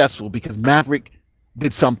successful because Maverick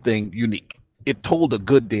did something unique. It told a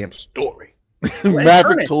good damn story.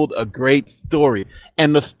 Maverick told a great story,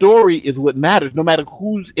 and the story is what matters. No matter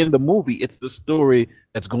who's in the movie, it's the story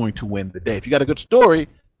that's going to win the day. If you got a good story,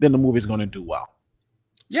 then the movie's going to do well.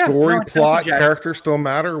 Yeah, story, plot, character still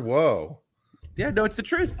matter. Whoa. Yeah, no, it's the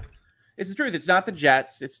truth. It's the truth. It's not the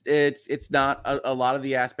jets. It's not a lot of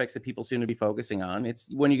the aspects that people seem to be focusing on. It's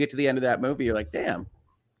when you get to the end of that movie, you're like, damn,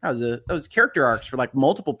 those character arcs for like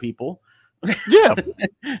multiple people. Yeah,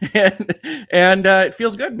 and it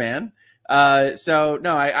feels good, man. So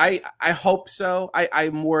no, I hope so.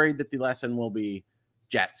 I'm worried that the lesson will be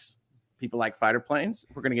jets. People like fighter planes.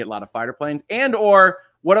 We're going to get a lot of fighter planes. And or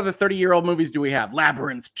what other 30-year-old movies do we have?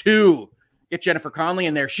 Labyrinth 2. Get Jennifer Connelly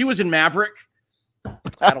in there. She was in Maverick.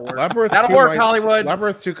 That'll work. That'll work, Hollywood.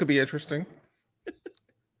 Labyrinth 2 could be interesting.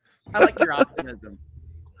 I like your optimism.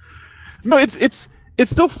 No, it's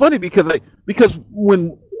so funny because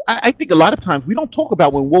when I think a lot of times we don't talk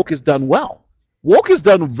about when woke is done well. Woke is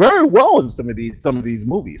done very well in some of these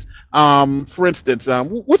movies. For instance,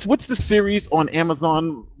 what's the series on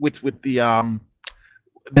Amazon with the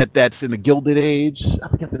that's in the Gilded Age? I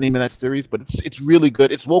forget the name of that series, but it's really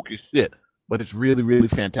good. It's woke as shit, but it's really, really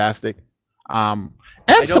fantastic. And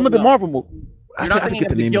some of the Marvel movies. You're not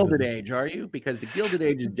thinking of the Gilded Age, are you? Because the Gilded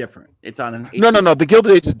Age is different. It's on an No. The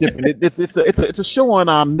Gilded Age is different. It's a show on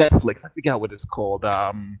Netflix. I forget what it's called.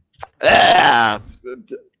 I'm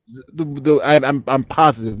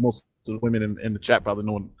positive most of the women in the chat probably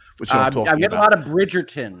know what show I'm talking about. I'm getting a lot of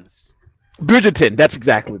Bridgertons. Bridgerton, that's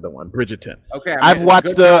exactly the one. Bridgerton. Okay, I've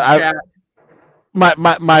watched my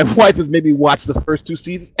wife has maybe watched the first 2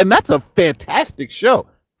 seasons, and that's a fantastic show.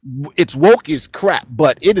 It's woke as crap,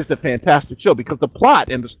 but it is a fantastic show because the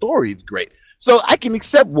plot and the story is great. So I can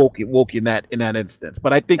accept woke in that instance,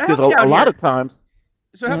 but I think Now, there's help me a out lot here. of times.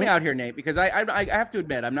 So help me out here, Nate, because I have to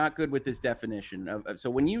admit I'm not good with this definition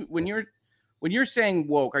so when you're saying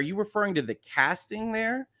woke, are you referring to the casting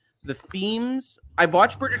there, the themes? I've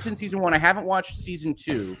watched Bridgerton season 1. I haven't watched season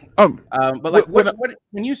 2. But like what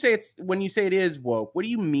when you say it is woke, what do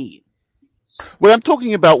you mean? What I'm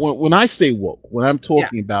talking about when I say woke, what I'm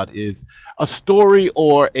talking about is a story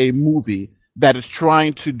or a movie that is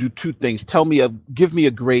trying to do two things. Give me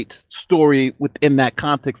a great story within that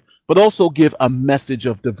context, but also give a message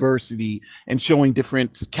of diversity and showing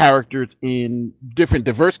different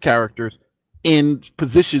diverse characters in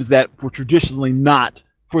positions that were traditionally not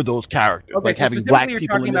for those characters, Okay, like so having black specifically you're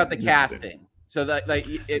people talking in about the this casting. So that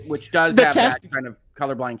which does the have casting. that kind of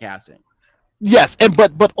colorblind casting. Yes, and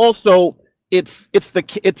but also it's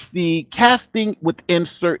the casting within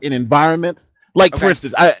certain environments. Like for Okay.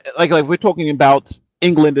 instance, I like we're talking about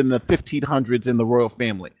England in the 1500s in the royal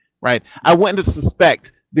family, right? I wouldn't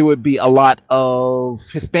suspect there would be a lot of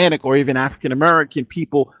Hispanic or even African American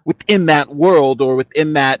people within that world or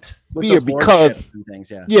within that With sphere those lordships because and things,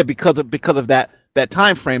 because of that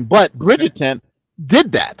time frame. But Bridgerton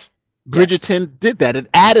did that. Yes. Bridgerton did that. It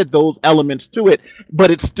added those elements to it, but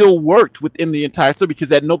it still worked within the entire story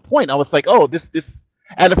because at no point I was like, oh, this.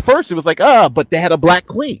 At first, it was like, but they had a black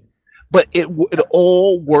queen, but it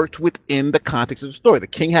all worked within the context of the story. The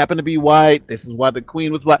king happened to be white. This is why the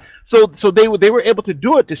queen was black. So they were able to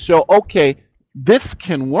do it to show, okay, this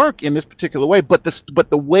can work in this particular way. But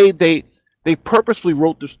the way they purposely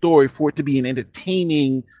wrote the story for it to be an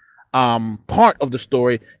entertaining part of the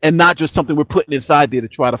story and not just something we're putting inside there to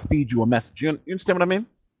try to feed you a message. You understand what I mean?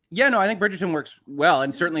 Yeah, no, I think Bridgerton works well,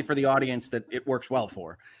 and certainly for the audience that it works well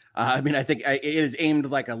for. I mean, I think it is aimed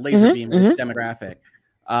like a laser beam demographic,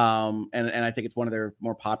 and I think it's one of their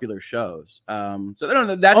more popular shows. So I don't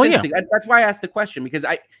know. That's interesting. That's why I asked the question, because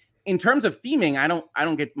in terms of theming, I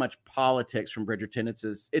don't get much politics from Bridgerton.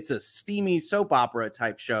 It's a steamy soap opera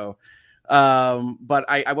type show, but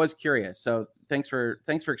I was curious. So thanks for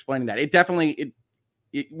explaining that. It definitely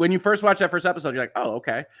when you first watch that first episode, you're like, oh,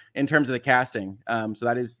 okay. In terms of the casting, so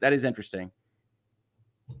that is interesting.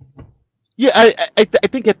 Yeah, I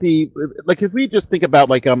think if we just think about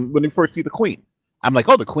when you first see the Queen, I'm like,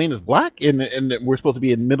 oh, the Queen is black, and we're supposed to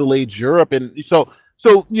be in middle-aged Europe, and so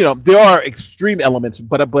there are extreme elements,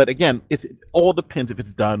 but again, it all depends if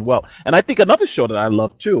it's done well. And I think another show that I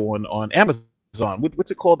love too on Amazon,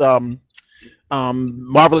 what's it called?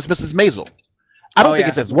 Marvelous Mrs. Maisel. I don't think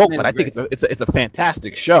it's as woke, but I think it's a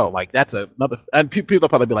fantastic show. Like that's another, and people will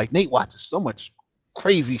probably be like, Nate watches so much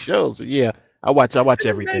crazy shows. Yeah, I watch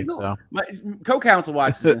everything. Maisel. So my co-counsel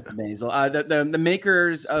watches Mrs. Maisel. The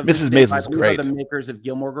makers of Mrs. Maisel is great. Are the makers of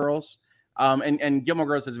Gilmore Girls. And Gilmore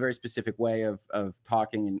Girls has a very specific way of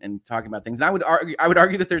talking and talking about things. And I would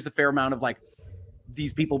argue that there's a fair amount of like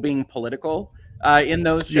these people being political in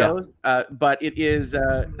those shows. Yeah. But it is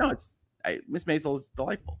Miss Maisel is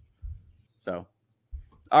delightful. So,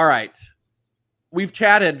 all right, we've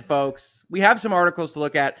chatted, folks. We have some articles to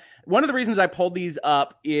look at. One of the reasons I pulled these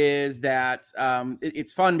up is that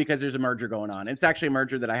it's fun because there's a merger going on. It's actually a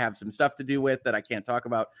merger that I have some stuff to do with that I can't talk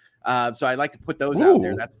about. So I like to put those out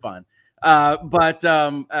there. That's fun. But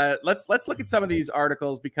let's look at some of these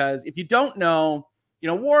articles, because if you don't know,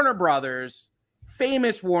 Warner Brothers,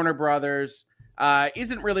 famous Warner Brothers,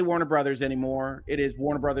 isn't really Warner Brothers anymore. It is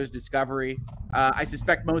Warner Brothers Discovery. I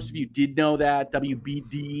suspect most of you did know that.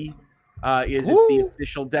 WBD is it's the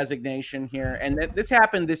official designation here. And this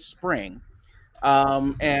happened this spring.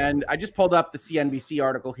 And I just pulled up the CNBC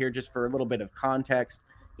article here just for a little bit of context.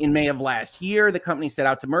 In May of last year, the company set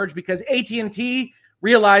out to merge because AT&T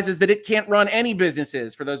realizes that it can't run any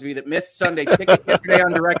businesses. For those of you that missed Sunday Ticket yesterday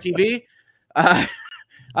on DirecTV.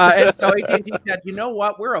 And so AT&T said, you know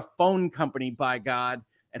what? We're a phone company, by God,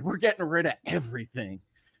 and we're getting rid of everything.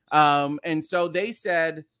 And so they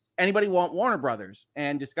said, anybody want Warner Brothers?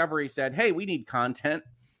 And Discovery said, hey, we need content.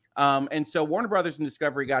 And so Warner Brothers and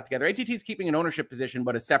Discovery got together. AT&T is keeping an ownership position,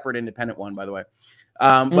 but a separate independent one, by the way.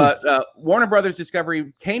 But Warner Brothers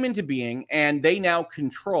Discovery came into being, and they now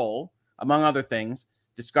control, among other things,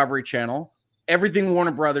 Discovery Channel, everything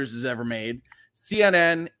Warner Brothers has ever made,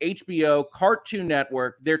 CNN, HBO, Cartoon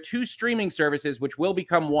Network, their two streaming services, which will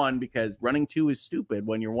become one because running two is stupid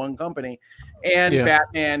when you're one company, and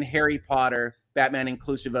Batman, Harry Potter, Batman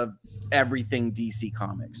inclusive of everything DC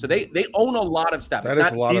Comics. So they own a lot of stuff. That is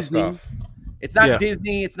a lot of stuff. It's not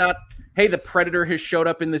Disney. It's not, hey, the Predator has showed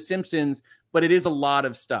up in The Simpsons, but it is a lot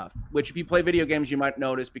of stuff, which if you play video games, you might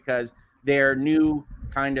notice, because their new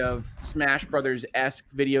kind of Smash Brothers-esque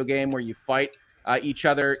video game where you fight each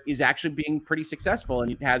other is actually being pretty successful.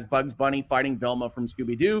 And it has Bugs Bunny fighting Velma from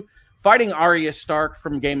Scooby-Doo, fighting Arya Stark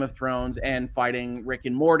from Game of Thrones, and fighting Rick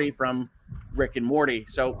and Morty from Rick and Morty.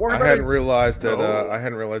 So I hadn't realized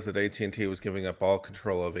that AT&T was giving up all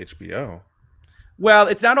control of HBO. Well,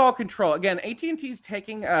 it's not all control. Again, AT&T is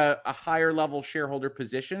taking a higher level shareholder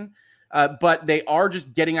position, but they are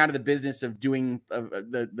just getting out of the business of doing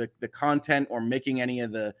the content or making any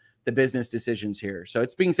of the business decisions here. So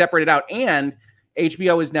it's being separated out, and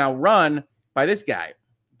HBO is now run by this guy,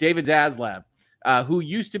 David Zaslav, who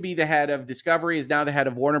used to be the head of Discovery, is now the head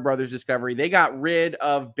of Warner Brothers Discovery. They got rid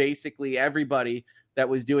of basically everybody that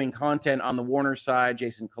was doing content on the Warner side,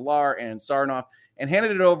 Jason Kilar and Sarnoff, and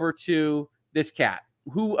handed it over to this cat,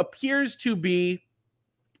 who appears to be,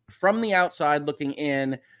 from the outside looking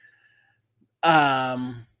in, a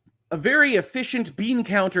very efficient bean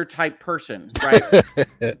counter type person, right?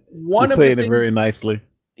 One of playing it very nicely.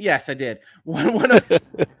 Yes, I did. One of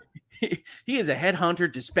he is a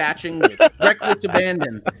headhunter dispatching with reckless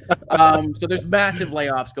abandon. So there's massive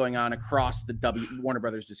layoffs going on across the Warner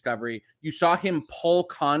Brothers Discovery. You saw him pull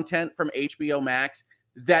content from HBO Max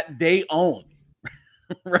that they own.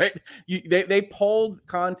 Right? They pulled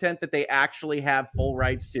content that they actually have full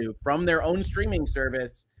rights to from their own streaming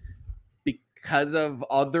service because of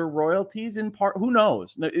other royalties in part. Who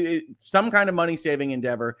knows? Some kind of money-saving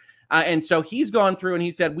endeavor. And so he's gone through and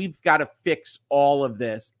he said, we've got to fix all of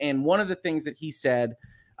this. And one of the things that he said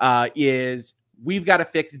is we've got to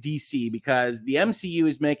fix DC because the MCU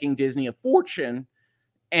is making Disney a fortune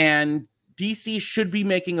and DC should be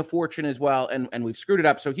making a fortune as well, and we've screwed it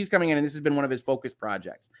up. So he's coming in, and this has been one of his focus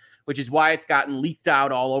projects, which is why it's gotten leaked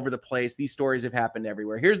out all over the place. These stories have happened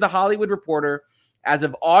everywhere. Here's the Hollywood Reporter as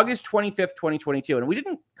of August 25th, 2022. And we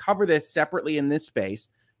didn't cover this separately in this space,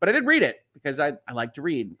 but I did read it because I like to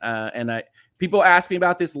read. People ask me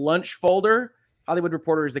about this lunch folder. Hollywood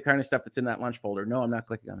Reporter is the kind of stuff that's in that lunch folder. No, I'm not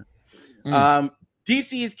clicking on it.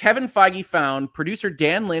 DC's Kevin Feige found producer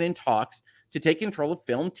Dan Lin in talks to take control of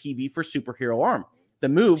film TV for superhero arm. The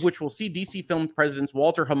move, which will see DC film presidents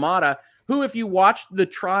Walter Hamada, who, if you watched the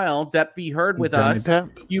trial that we heard with us,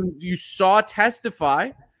 you saw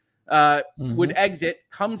testify, would exit,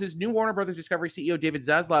 comes as new Warner Brothers Discovery CEO David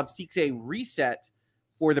Zaslav seeks a reset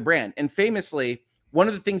for the brand. And famously, one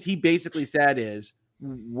of the things he basically said is,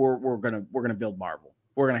 we're gonna build Marvel.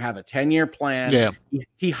 We're gonna have a 10-year plan. Yeah.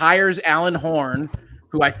 He hires Alan Horn,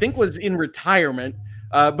 who I think was in retirement,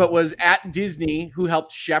 but was at Disney, who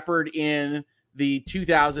helped shepherd in the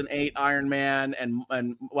 2008 Iron Man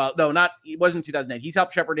and well, no, not, it wasn't 2008. He's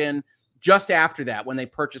helped shepherd in just after that, when they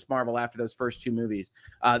purchased Marvel after those first two movies,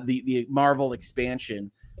 the Marvel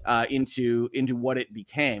expansion into what it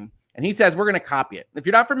became. And he says, we're going to copy it. If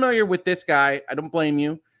you're not familiar with this guy, I don't blame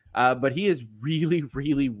you, but he is really,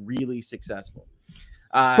 really, really successful.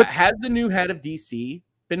 Has the new head of DC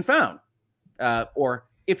been found? Or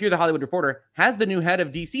if you're the Hollywood Reporter, has the new head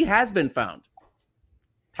of DC has been found?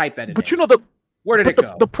 Type editing. But you know, where did it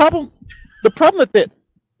go? The problem that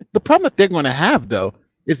they're going to have, though,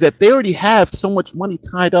 is that they already have so much money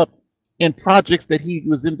tied up in projects that he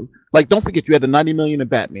was in. Like, don't forget, you had the $90 million in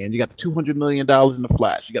Batman, you got the $200 million in the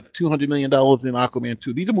Flash, you got the $200 million in Aquaman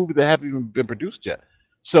 2. These are movies that haven't even been produced yet.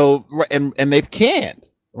 So, and they've canned,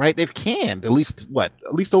 right? They've canned at least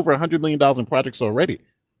over $100 million in projects already.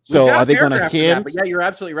 So are they going to can? But yeah, you're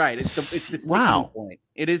absolutely right. It's the sticking point.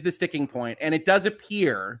 It is the sticking point, and it does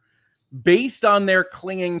appear, based on their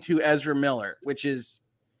clinging to Ezra Miller, which is,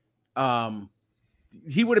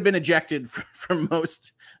 he would have been ejected from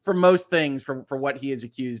most things for what he is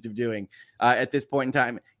accused of doing at this point in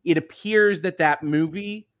time. It appears that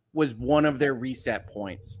movie was one of their reset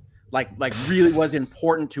points, like really was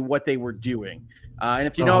important to what they were doing. And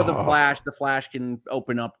if you know the Flash can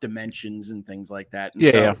open up dimensions and things like that. And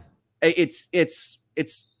so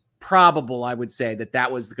it's probable, I would say,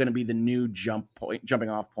 that was going to be the new jumping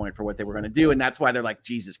off point for what they were going to do. And that's why they're like,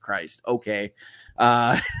 Jesus Christ. Okay.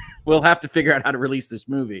 We'll have to figure out how to release this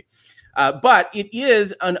movie. But it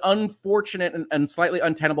is an unfortunate and slightly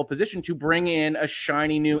untenable position to bring in a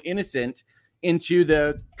shiny new innocent into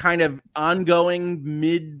the kind of ongoing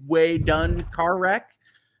midway done car wreck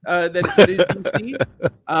that is DC.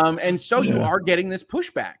 And so you are getting this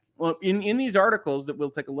pushback. Well, in these articles that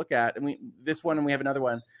we'll take a look at, and we have another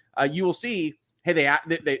one, you will see, hey,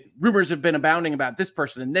 they rumors have been abounding about this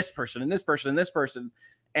person and this person and this person and this person.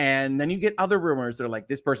 And then you get other rumors that are like,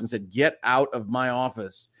 this person said, get out of my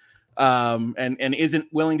office, and isn't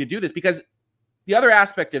willing to do this. Because the other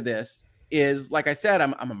aspect of this is, like I said,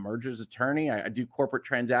 I'm a mergers attorney. I do corporate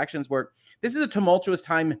transactions where this is a tumultuous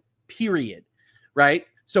time period, right?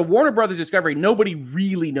 So Warner Brothers Discovery, nobody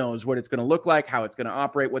really knows what it's going to look like, how it's going to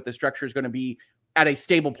operate, what the structure is going to be at a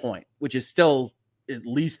stable point, which is still at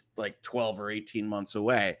least like 12 or 18 months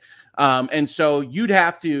away. And so you'd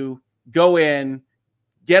have to go in,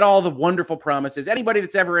 get all the wonderful promises. Anybody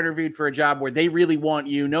that's ever interviewed for a job where they really want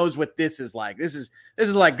you knows what this is like. This is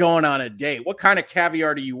like going on a date. What kind of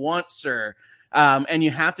caviar do you want, sir? And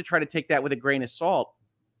you have to try to take that with a grain of salt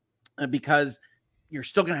because you're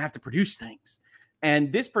still going to have to produce things.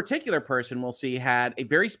 And this particular person, we'll see, had a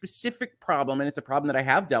very specific problem, and it's a problem that I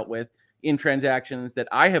have dealt with in transactions that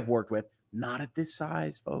I have worked with, not at this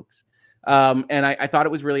size, folks. And I thought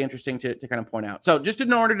it was really interesting to kind of point out. So just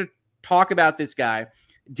in order to talk about this guy,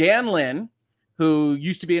 Dan Lin, who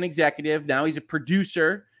used to be an executive, now he's a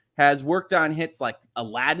producer, has worked on hits like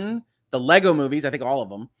Aladdin, the Lego movies, I think all of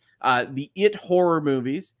them, the It horror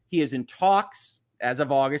movies. He is in talks as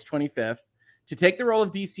of August 25th to take the role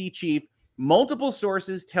of DC chief. Multiple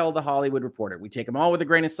sources tell the Hollywood Reporter. We take them all with a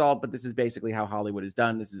grain of salt, but this is basically how Hollywood is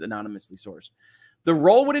done. This is anonymously sourced. The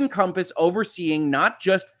role would encompass overseeing not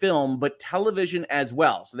just film, but television as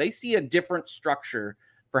well. So they see a different structure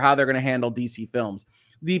for how they're going to handle DC films.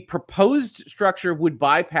 The proposed structure would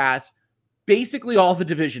bypass basically all the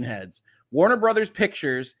division heads, Warner Brothers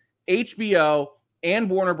Pictures, HBO, and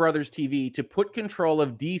Warner Brothers TV, to put control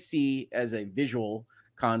of DC as a visual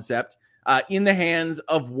concept in the hands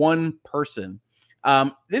of one person.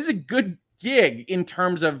 This is a good gig in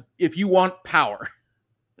terms of if you want power.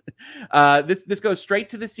 This goes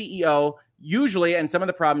straight to the CEO usually, and some of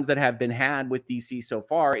the problems that have been had with DC so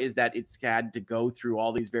far is that it's had to go through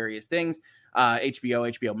all these various things.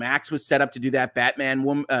 HBO Max was set up to do that Batwoman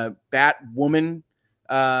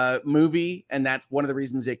movie, and that's one of the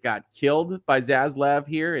reasons it got killed by Zaslav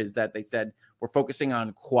here, is that they said we're focusing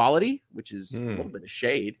on quality, which is a little bit of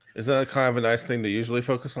shade. Isn't that kind of a nice thing to usually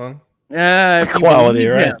focus on? Quality,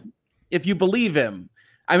 right? If you believe him.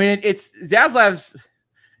 I mean, it's Zaslav's.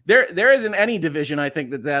 There isn't any division, I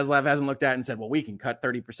think, that Zaslav hasn't looked at and said, well, we can cut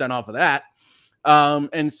 30% off of that.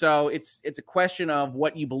 And so it's a question of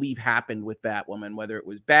what you believe happened with Batwoman, whether it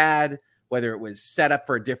was bad, whether it was set up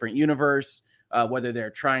for a different universe, whether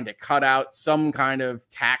they're trying to cut out some kind of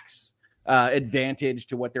tax advantage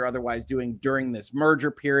to what they're otherwise doing during this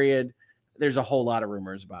merger period. There's a whole lot of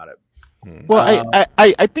rumors about it. Well,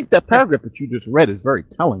 I think that paragraph that you just read is very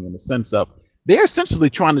telling in the sense of they're essentially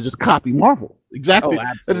trying to just copy Marvel. Exactly.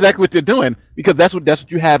 That's exactly what they're doing, because that's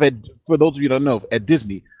what you have at, for those of you who don't know, at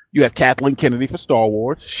Disney. You have Kathleen Kennedy for Star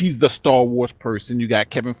Wars. She's the Star Wars person. You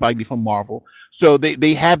got Kevin Feige for Marvel. So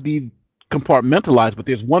they have these compartmentalized, but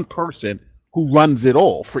there's one person who runs it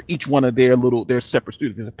all for each one of their separate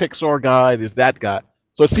studios. There's a Pixar guy, there's that guy.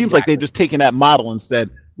 So it seems like they've just taken that model and said,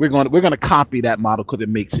 we're going to copy that model because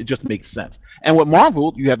it just makes sense. And with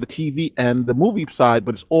Marvel, you have the TV and the movie side,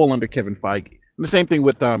 but it's all under Kevin Feige. And the same thing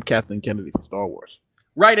with Kathleen Kennedy for Star Wars.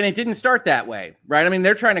 Right, and it didn't start that way, right? I mean,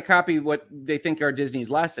 they're trying to copy what they think are Disney's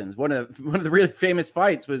lessons. One of the really famous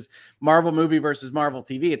fights was Marvel movie versus Marvel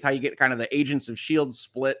TV. It's how you get kind of the Agents of S.H.I.E.L.D.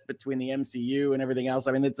 split between the MCU and everything else.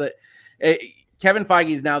 I mean, Kevin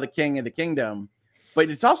Feige is now the king of the kingdom, but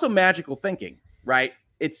it's also magical thinking, right?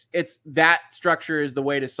 It's that structure is the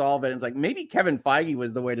way to solve it. And it's like, maybe Kevin Feige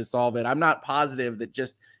was the way to solve it. I'm not positive that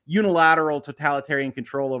just unilateral totalitarian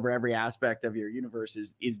control over every aspect of your universe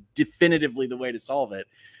is definitively the way to solve it.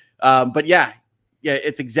 But yeah,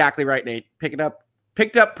 it's exactly right, Nate. Picked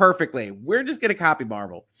up perfectly. We're just going to copy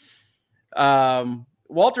Marvel.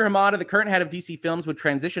 Walter Hamada, the current head of DC Films, would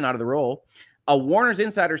transition out of the role. A Warner's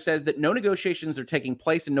insider says that no negotiations are taking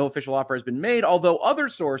place and no official offer has been made, although other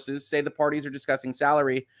sources say the parties are discussing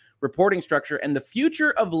salary, reporting structure, and the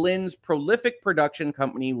future of Lin's prolific production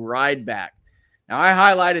company, Rideback. Now, I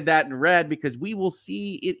highlighted that in red because we will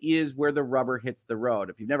see it is where the rubber hits the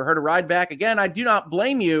road. If you've never heard of Rideback, again, I do not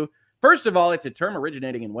blame you. First of all, it's a term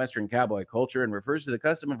originating in Western cowboy culture and refers to the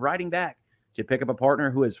custom of riding back to pick up a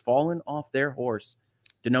partner who has fallen off their horse.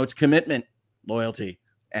 Denotes commitment, loyalty,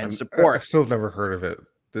 and support. I've still never heard of it.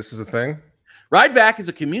 This is a thing? Rideback is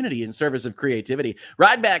a community in service of creativity.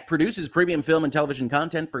 Rideback produces premium film and television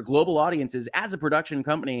content for global audiences as a production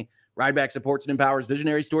company. Rideback supports and empowers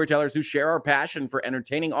visionary storytellers who share our passion for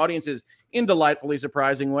entertaining audiences in delightfully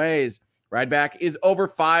surprising ways. Rideback is over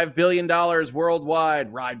 $5 billion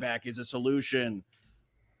worldwide. Rideback is a solution.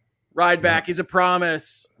 Rideback is a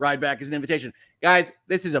promise. Rideback is an invitation. Guys,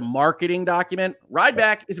 this is a marketing document.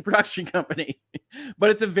 Rideback is a production company, but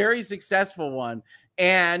it's a very successful one.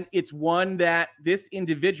 And it's one that this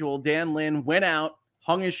individual, Dan Lin, went out,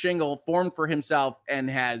 hung his shingle, formed for himself, and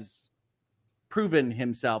has proven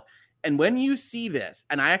himself. And when you see this,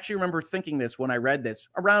 and I actually remember thinking this when I read this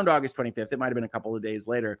around August 25th, it might have been a couple of days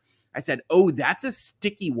later. I said, oh, that's a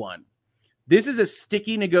sticky one. This is a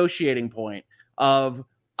sticky negotiating point of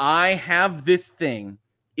I have this thing.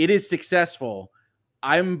 It is successful.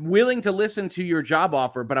 I'm willing to listen to your job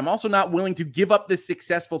offer, but I'm also not willing to give up this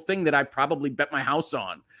successful thing that I probably bet my house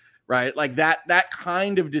on, right? Like that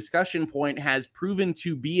kind of discussion point has proven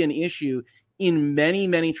to be an issue in many,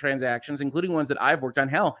 many transactions, including ones that I've worked on,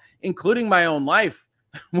 hell, including my own life.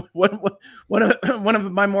 One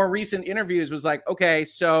of my more recent interviews was like, okay,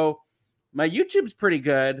 so my YouTube's pretty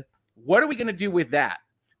good. What are we going to do with that?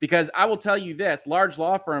 Because I will tell you this, large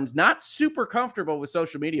law firms, not super comfortable with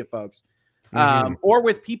social media folks, or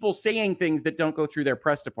with people saying things that don't go through their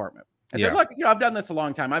press department. I said, look, I've done this a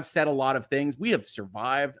long time. I've said a lot of things. We have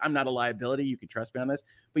survived. I'm not a liability. You can trust me on this.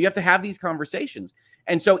 But you have to have these conversations.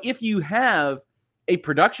 And so if you have a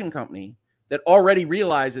production company that already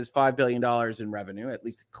realizes $5 billion in revenue, at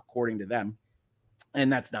least according to them,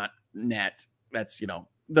 and that's not net. That's,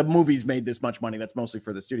 the movies made this much money. That's mostly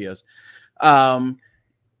for the studios.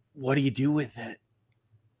 What do you do with it?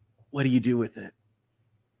 What do you do with it?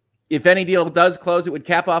 If any deal does close, it would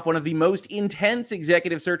cap off one of the most intense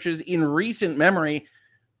executive searches in recent memory.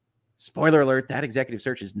 Spoiler alert, that executive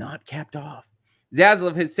search is not capped off.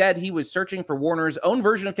 Zaslav has said he was searching for Warner's own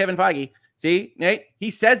version of Kevin Feige. See, Nate,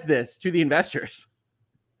 he says this to the investors.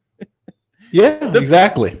 Yeah,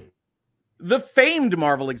 exactly. The famed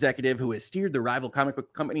Marvel executive who has steered the rival comic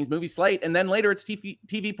book company's movie slate and then later its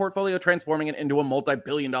TV portfolio, transforming it into a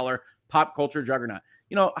multi-billion-dollar pop culture juggernaut.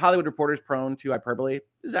 Hollywood Reporter's prone to hyperbole.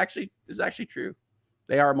 This is actually true.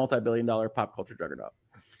 They are a multi-billion-dollar pop culture juggernaut.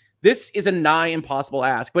 This is a nigh impossible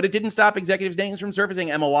ask, but it didn't stop executives' names from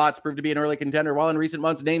surfacing. Emma Watts proved to be an early contender, while in recent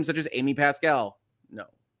months, names such as Amy Pascal, no.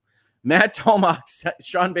 Matt Tolmach,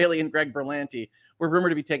 Sean Bailey, and Greg Berlanti were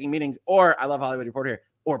rumored to be taking meetings, or, I love Hollywood Reporter here,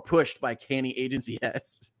 or pushed by canny agency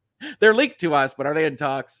heads. They're leaked to us, but are they in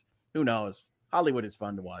talks? Who knows? Hollywood is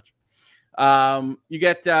fun to watch. You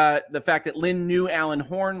get the fact that Lynn knew Alan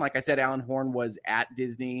Horn. Like I said, Alan Horn was at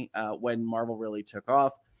Disney when Marvel really took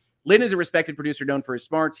off. Lynn is a respected producer known for his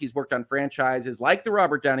smarts. He's worked on franchises like the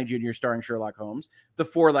Robert Downey Jr. starring Sherlock Holmes, the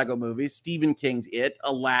 4 Lego movies, Stephen King's It,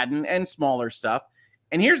 Aladdin, and smaller stuff.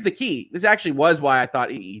 And here's the key. This actually was why I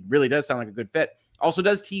thought he really does sound like a good fit. Also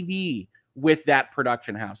does TV with that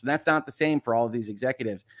production house. And that's not the same for all of these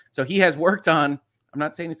executives. So he has worked on, I'm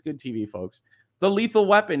not saying it's good TV, folks, the Lethal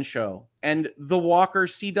Weapon show and the Walker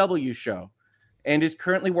CW show, and is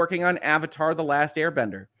currently working on Avatar: The Last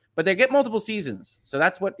Airbender. But they get multiple seasons. So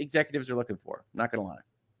that's what executives are looking for. I'm not going to lie.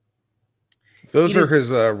 Those are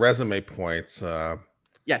his resume points.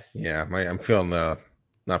 Yes. Yeah, I'm feeling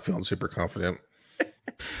not feeling super confident.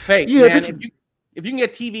 Hey, yeah, man, if you can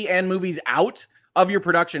get TV and movies out of your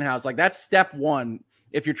production house, like that's step one.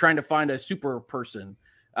 If you're trying to find a super person,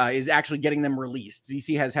 is actually getting them released.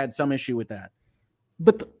 DC has had some issue with that.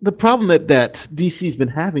 But the problem that DC's been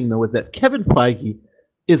having, though, is that Kevin Feige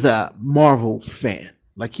is a Marvel fan.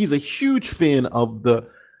 Like, he's a huge fan of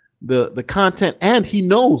the content, and he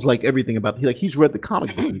knows like everything about he's read the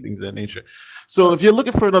comic books and things of that nature. So if you're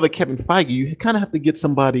looking for another Kevin Feige, you kind of have to get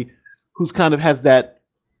somebody who's kind of has that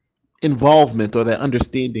involvement or that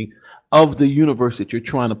understanding of the universe that you're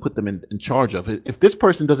trying to put them in charge of. If this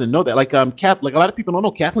person doesn't know that, like a lot of people don't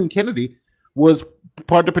know, Kathleen Kennedy was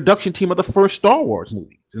part of the production team of the first Star Wars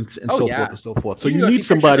movies and so forth and so forth. So you need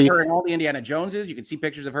somebody. Her in all the Indiana Joneses. You can see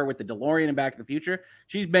pictures of her with the DeLorean and Back to the Future.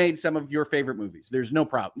 She's made some of your favorite movies. There's no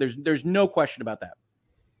problem. There's no question about that.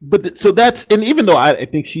 But so that's, and even though I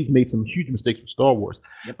think she's made some huge mistakes with Star Wars,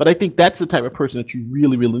 but I think that's the type of person that you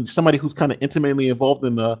really need, somebody who's kind of intimately involved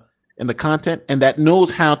in the content and that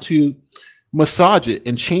knows how to massage it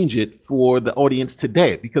and change it for the audience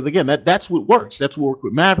today. Because again, that's what works. That's what worked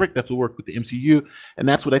with Maverick. That's what worked with the MCU, and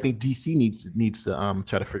that's what I think DC needs to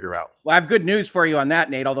try to figure out. Well, I have good news for you on that,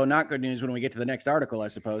 Nate. Although not good news when we get to the next article, I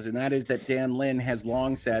suppose, and that is that Dan Lin has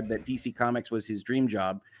long said that DC Comics was his dream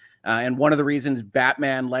job. And one of the reasons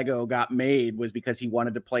Batman Lego got made was because he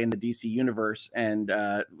wanted to play in the DC universe and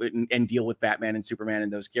deal with Batman and Superman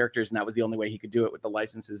and those characters. And that was the only way he could do it with the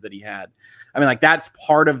licenses that he had. I mean, like, that's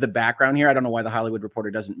part of the background here. I don't know why the Hollywood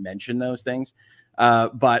Reporter doesn't mention those things.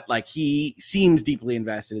 But like, he seems deeply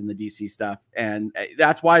invested in the DC stuff. And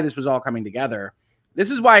that's why this was all coming together.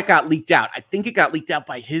 This is why it got leaked out. I think it got leaked out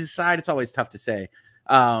by his side. It's always tough to say,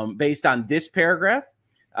 based on this paragraph.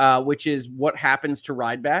 Which is what happens to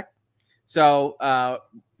Rideback. So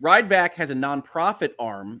Rideback has a nonprofit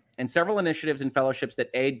arm and several initiatives and fellowships that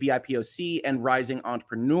aid BIPOC and rising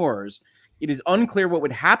entrepreneurs It is unclear what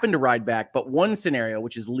would happen to Ryback, but one scenario,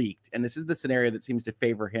 which is leaked, and this is the scenario that seems to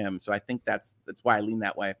favor him, so I think that's why I lean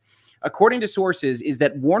that way. According to sources, is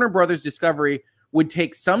that Warner Brothers Discovery would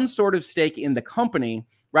take some sort of stake in the company.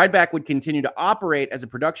 Ryback would continue to operate as a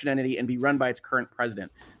production entity and be run by its current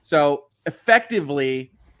president. So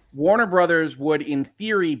effectively, Warner Brothers would, in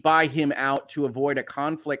theory, buy him out to avoid a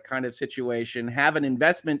conflict kind of situation, have an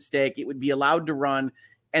investment stake, it would be allowed to run,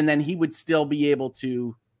 and then he would still be able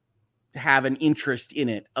to have an interest in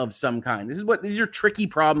it of some kind. These are tricky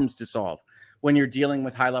problems to solve when you're dealing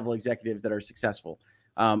with high-level executives that are successful,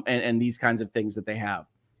 and these kinds of things that they have.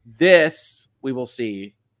 This, we will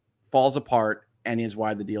see, falls apart and is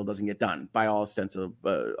why the deal doesn't get done by all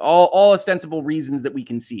ostensible reasons that we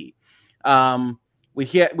can see.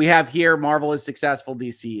 We have here Marvel is successful,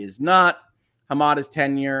 DC is not. Hamada's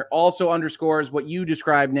tenure also underscores what you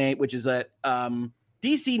described, Nate, which is that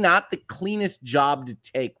DC not the cleanest job to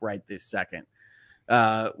take right this second,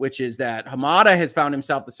 which is that Hamada has found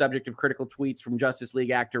himself the subject of critical tweets from Justice League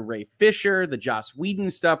actor Ray Fisher, the Joss Whedon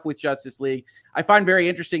stuff with Justice League. I find very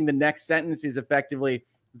interesting the next sentence is effectively,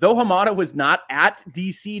 though Hamada was not at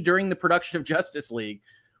DC during the production of Justice League,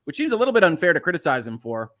 which seems a little bit unfair to criticize him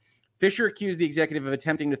for, Fisher accused the executive of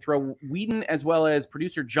attempting to throw Whedon as well as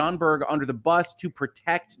producer John Berg under the bus to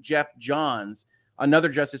protect Jeff Johns, another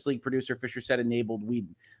Justice League producer Fisher said enabled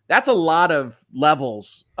Whedon. That's a lot of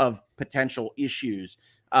levels of potential issues.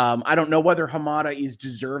 I don't know whether Hamada is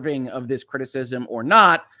deserving of this criticism or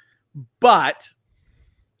not, but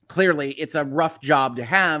clearly it's a rough job to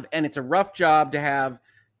have, and it's a rough job to have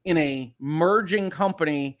in a merging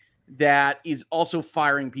company that is also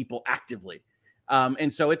firing people actively.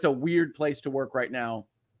 And so it's a weird place to work right now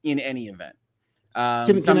in any event.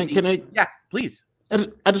 Can I? Yeah, please.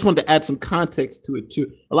 I just wanted to add some context to it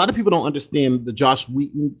too. A lot of people don't understand the Joss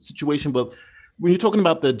Whedon situation, but when you're talking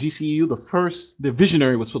about the DCU, the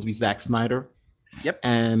visionary was supposed to be Zack Snyder. Yep.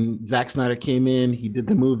 And Zack Snyder came in, he did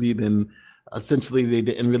the movie, then essentially they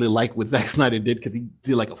didn't really like what Zack Snyder did because he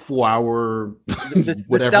did like a 4-hour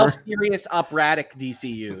the self-serious operatic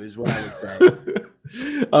DCU is what I would say.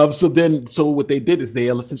 So what they did is they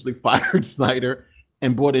essentially fired Snyder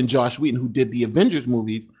and brought in Joss Whedon, who did the Avengers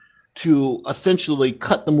movies, to essentially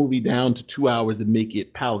cut the movie down to 2 hours and make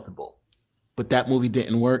it palatable. But that movie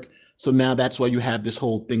didn't work. So now that's why you have this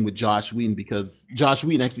whole thing with Joss Whedon, because Joss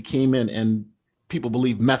Whedon actually came in and people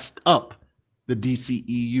believe messed up the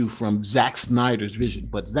DCEU from Zack Snyder's vision.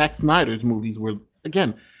 But Zack Snyder's movies were,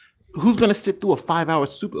 again, who's going to sit through a 4-hour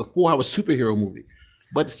superhero movie?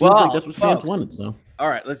 But it seems like that's what fans wanted. So, all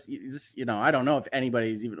right, I don't know if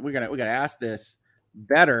anybody's even, we gotta ask this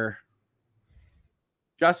better.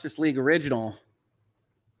 Justice League original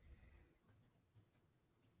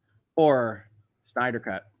or Snyder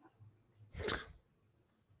cut?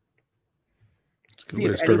 See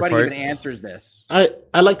if anybody even answers this.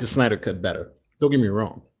 I like the Snyder cut better. Don't get me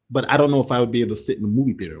wrong, but I don't know if I would be able to sit in the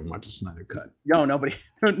movie theater and watch the Snyder cut. No, nobody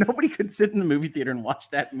could sit in the movie theater and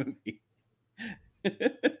watch that movie.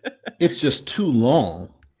 It's just too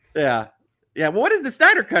long. Yeah. Well, what is the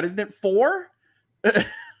Snyder cut? Isn't it 4?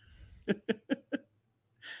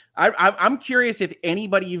 I'm curious if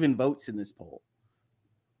anybody even votes in this poll.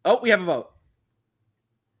 Oh, we have a vote.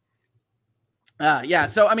 Yeah.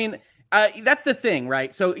 So, I mean, that's the thing,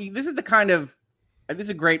 right? So this is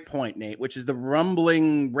a great point, Nate, which is the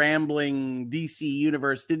rambling DC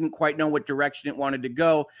universe didn't quite know what direction it wanted to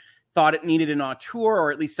go, thought it needed an auteur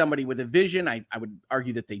or at least somebody with a vision. I would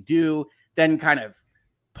argue that they do. Then kind of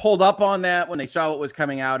pulled up on that when they saw what was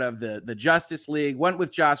coming out of the Justice League, went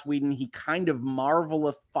with Joss Whedon. He kind of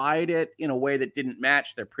Marvelified it in a way that didn't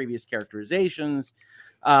match their previous characterizations,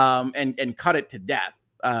 and cut it to death.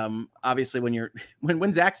 Obviously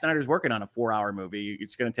when Zack Snyder's working on a 4-hour movie,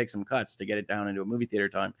 it's going to take some cuts to get it down into a movie theater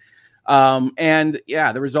time. And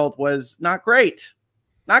yeah, the result was not great,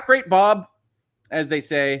 Bob, as they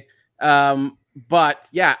say. But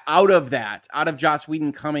yeah, out of Joss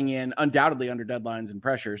Whedon coming in undoubtedly under deadlines and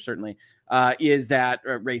pressure, certainly, is that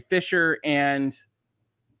Ray Fisher and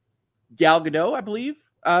Gal Gadot, I believe,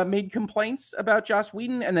 made complaints about Joss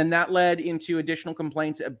Whedon. And then that led into additional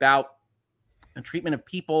complaints about the treatment of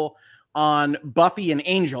people on Buffy and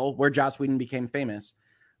Angel, where Joss Whedon became famous.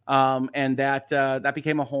 And that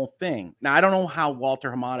became a whole thing. Now, I don't know how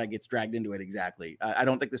Walter Hamada gets dragged into it exactly. I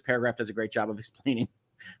don't think this paragraph does a great job of explaining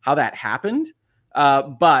how that happened.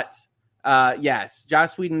 But yes,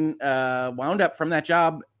 Joss Whedon wound up from that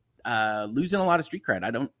job losing a lot of street cred.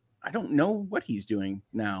 I don't know what he's doing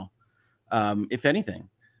now, if anything.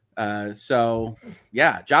 So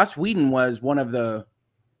yeah, Joss Whedon was one of the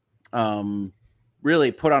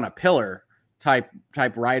really put on a pillar type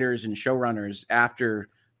writers and showrunners after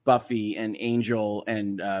Buffy and Angel,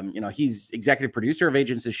 and he's executive producer of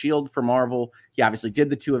Agents of S.H.I.E.L.D. for Marvel. He obviously did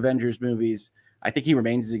the 2 Avengers movies. I think he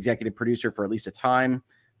remains as executive producer for at least a time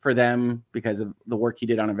for them because of the work he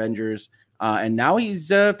did on Avengers. And now he's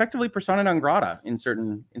effectively persona non grata in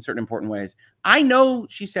certain important ways. I know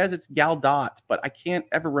she says it's Gal Gadot, but I can't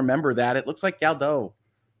ever remember that. It looks like Gal Gadot.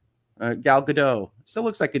 It still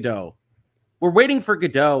looks like Gadot. We're waiting for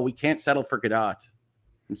Gadot. We can't settle for Gadot.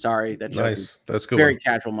 I'm sorry. That's nice. That's good. Very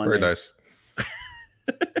casual Monday. Very nice.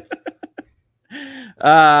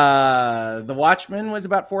 The Watchmen was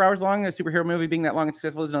about 4 hours long. A superhero movie being that long and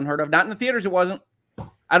successful is unheard of. Not in the theaters, it wasn't.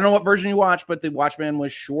 I don't know what version you watched, but the Watchmen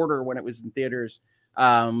was shorter when it was in theaters.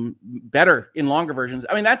 Better in longer versions.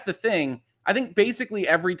 I mean, that's the thing. I think basically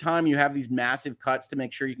every time you have these massive cuts to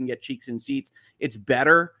make sure you can get cheeks and seats, it's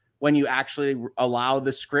better when you actually allow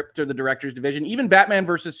the script or the director's division. Even Batman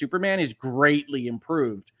versus Superman is greatly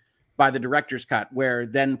improved by the director's cut, where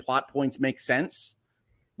then plot points make sense,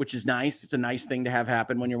 which is nice. It's a nice thing to have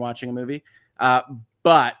happen when you're watching a movie.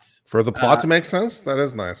 But for the plot to make sense, that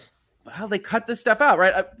is nice. Well, they cut this stuff out,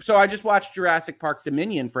 right? So I just watched Jurassic Park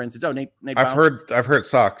Dominion, for instance. Oh, Nate I've heard it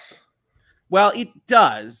sucks. Well, it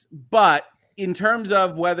does, but in terms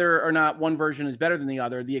of whether or not one version is better than the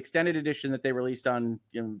other, the extended edition that they released on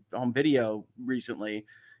home video recently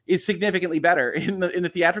is significantly better. In the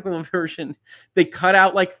theatrical version, they cut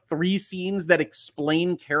out like 3 scenes that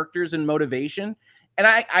explain characters and motivation. And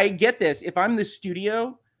I get this. If I'm the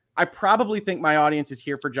studio, I probably think my audience is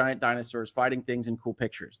here for giant dinosaurs fighting things and cool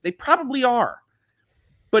pictures. They probably are.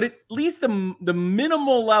 But at least the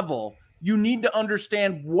minimal level, you need to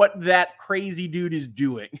understand what that crazy dude is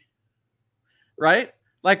doing. Right?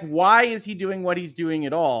 Like, why is he doing what he's doing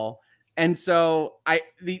at all? And so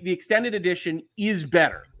the extended edition is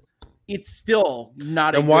better. It's still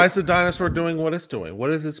not. And why is the dinosaur doing what it's doing? What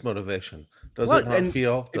is its motivation? Does it not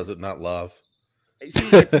feel? Does it not love? See,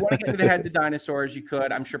 if you want to get into the heads of dinosaurs, you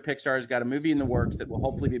could. I'm sure Pixar has got a movie in the works that will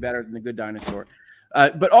hopefully be better than The Good Dinosaur.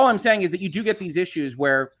 But all I'm saying is that you do get these issues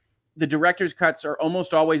where the director's cuts are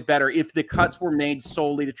almost always better if the cuts were made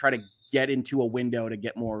solely to try to get into a window to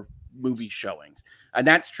get more movie showings. And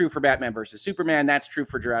that's true for Batman versus Superman. That's true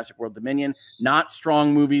for Jurassic World Dominion. Not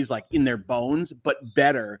strong movies like in their bones, but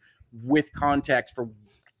better with context for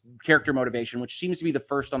character motivation, which seems to be the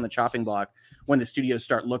first on the chopping block when the studios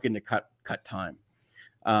start looking to cut time.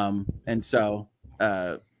 And so,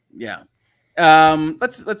 yeah.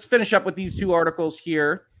 Let's finish up with these 2 articles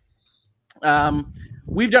here.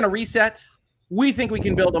 We've done a reset. We think we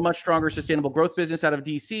can build a much stronger sustainable growth business out of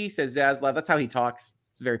DC, says Zaslav. That's how he talks.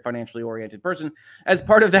 He's a very financially oriented person. As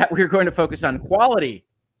part of that, we're going to focus on quality.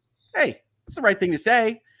 Hey, that's the right thing to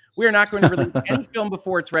say. We are not going to release any film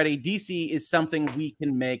before it's ready. DC is something we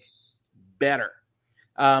can make better.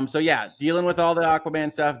 So yeah, dealing with all the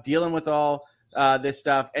Aquaman stuff, dealing with all this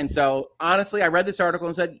stuff. And so honestly, I read this article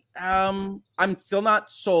and said, I'm still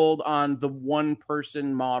not sold on the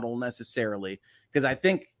 1-person model necessarily, because I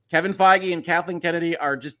think Kevin Feige and Kathleen Kennedy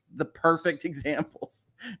are just the perfect examples.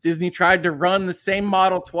 Disney tried to run the same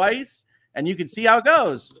model twice, and you can see how it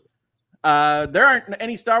goes. There aren't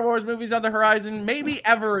any Star Wars movies on the horizon, maybe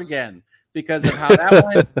ever again, because of how that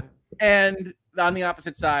went. And on the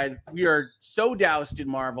opposite side, we are so doused in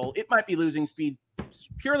Marvel, it might be losing speed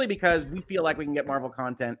purely because we feel like we can get Marvel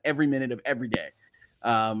content every minute of every day.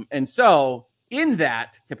 And so in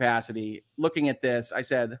that capacity, looking at this, I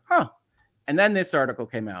said, and then this article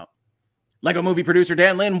came out. Lego movie producer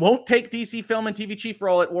Dan Lin won't take DC film and TV chief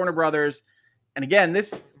role at Warner Brothers. And again,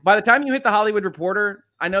 this, by the time you hit the Hollywood Reporter,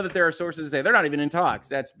 I know that there are sources that say they're not even in talks.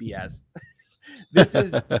 That's BS. This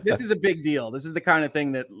is a big deal. This is the kind of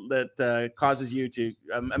thing that causes you to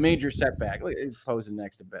a major setback. Look, he's posing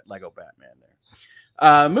next to Lego Batman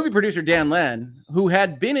there. Movie producer Dan Lin, who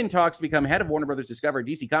had been in talks to become head of Warner Brothers Discovery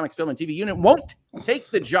DC Comics film and TV unit, won't take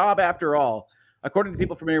the job after all, according to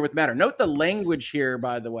people familiar with the matter. Note the language here,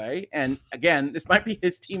 by the way. And again, this might be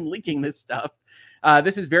his team leaking this stuff.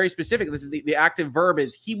 This is very specific. This is the active verb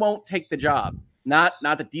is he won't take the job. Not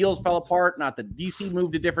the deals fell apart, not the DC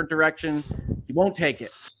moved a different direction. He won't take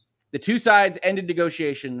it. The 2 sides ended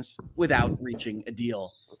negotiations without reaching a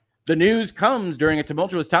deal. The news comes during a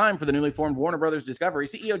tumultuous time for the newly formed Warner Brothers Discovery.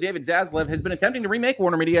 CEO David Zaslav has been attempting to remake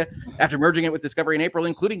Warner Media after merging it with Discovery in April,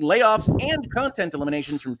 including layoffs and content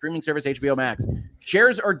eliminations from streaming service HBO Max.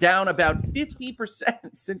 Shares are down about 50%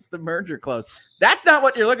 since the merger closed. That's not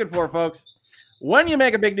what you're looking for, folks. When you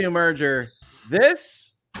make a big new merger,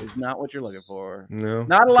 this is not what you're looking for. No.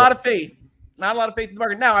 Not a lot of faith. Not a lot of faith in the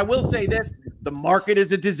market. Now, I will say this. The market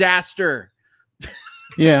is a disaster.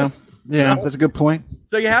 Yeah. Yeah, that's a good point.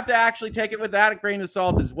 So you have to actually take it with that a grain of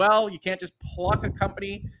salt as well. You can't just pluck a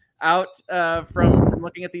company out from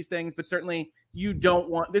looking at these things, but certainly you don't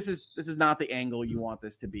want this is not the angle you want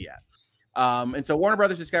this to be at. And so Warner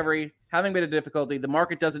Brothers Discovery having been a difficulty, the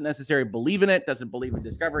market doesn't necessarily believe in it, doesn't believe in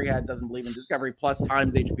Discovery Head, doesn't believe in Discovery Plus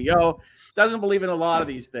times HBO, doesn't believe in a lot of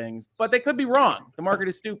these things, but they could be wrong. The market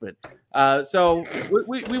is stupid. So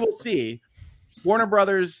we will see. Warner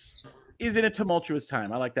Brothers is in a tumultuous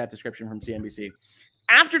time. I like that description from CNBC.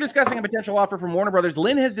 After discussing a potential offer from Warner Brothers,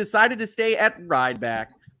 Lin has decided to stay at Rideback,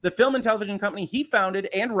 the film and television company he founded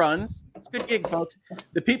and runs. It's a good gig, folks.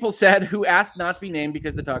 The people said, who asked not to be named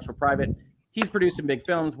because the talks were private. He's produced some big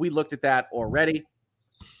films. We looked at that already.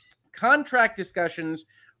 Contract discussions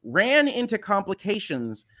ran into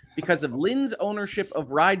complications because of Lin's ownership of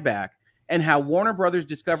Rideback and how Warner Brothers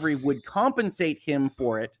Discovery would compensate him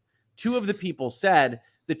for it. Two of the people said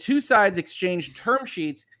the two sides exchanged term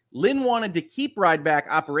sheets. Lin wanted to keep Rideback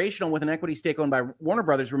operational with an equity stake owned by Warner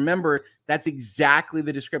Brothers. Remember, that's exactly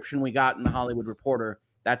the description we got in the Hollywood Reporter.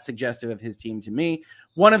 That's suggestive of his team to me.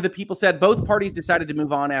 One of the people said both parties decided to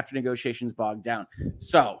move on after negotiations bogged down.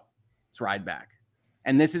 So it's Rideback.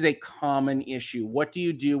 And this is a common issue. What do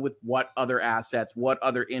you do with what other assets, what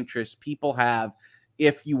other interests people have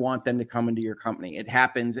if you want them to come into your company? It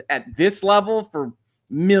happens at this level for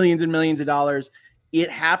millions and millions of dollars. It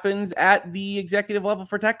happens at the executive level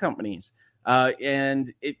for tech companies.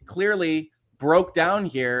 And it clearly broke down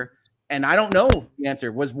here. And I don't know the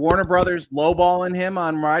answer. Was Warner Brothers lowballing him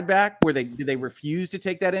on Rideback? Did they refuse to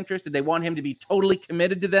take that interest? Did they want him to be totally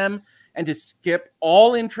committed to them and to skip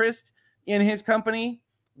all interest in his company?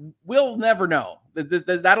 We'll never know.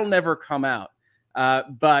 That'll never come out.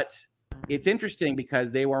 But it's interesting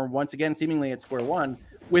because they were once again seemingly at square one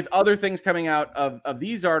with other things coming out of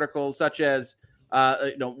these articles, such as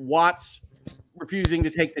Watts refusing to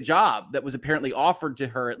take the job that was apparently offered to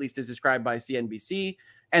her, at least as described by CNBC,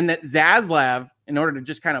 and that Zaslav, in order to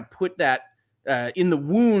just kind of put that in the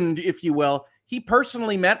wound, if you will, he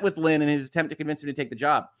personally met with Lin in his attempt to convince him to take the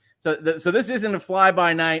job. So this isn't a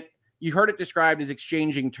fly-by-night. You heard it described as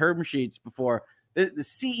exchanging term sheets before. The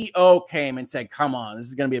CEO came and said, come on, this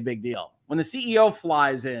is going to be a big deal. When the CEO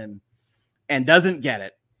flies in and doesn't get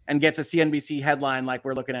it and gets a CNBC headline like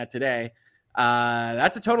we're looking at today,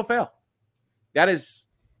 that's a total fail. That is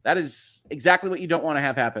exactly what you don't want to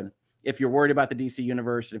have happen if you're worried about the DC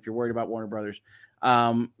universe and if you're worried about Warner Brothers.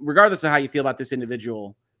 Regardless of how you feel about this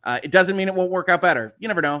individual, it doesn't mean it won't work out better. You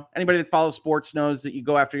never know. Anybody that follows sports knows that you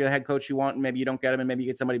go after the head coach you want and maybe you don't get him and maybe you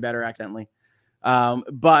get somebody better accidentally.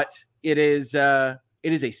 But it is a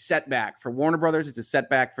setback for Warner Brothers. It's a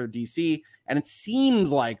setback for DC. And it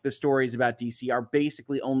seems like the stories about DC are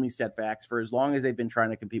basically only setbacks for as long as they've been trying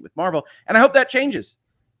to compete with Marvel. And I hope that changes.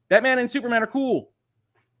 Batman and Superman are cool.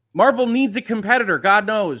 Marvel needs a competitor, God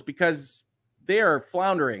knows, because they are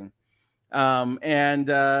floundering. I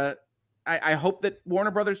hope that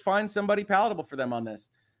Warner Brothers finds somebody palatable for them on this,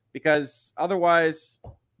 because otherwise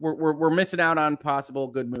we're missing out on possible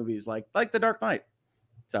good movies like The Dark Knight.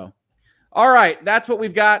 So, all right, that's what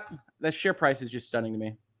we've got. The share price is just stunning to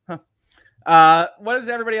me. What does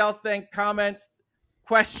everybody else think? Comments,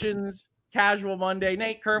 questions, casual Monday.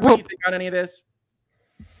 Nate, Kurt, what do you think on any of this?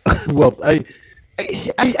 Well, I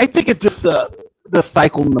think it's just the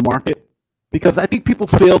cycle in the market, because I think people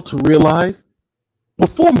fail to realize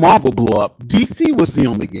before Marvel blew up, DC was the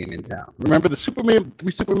only game in town. Remember the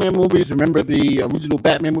three Superman movies? Remember the original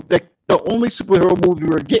Batman movie? The only superhero movie we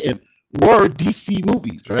were getting were DC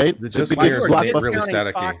movies, right? Just really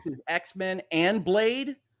staticky. Fox's X-Men and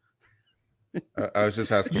Blade. I was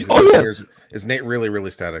just asking. Yeah. Is Nate really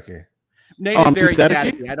staticky? Nate is very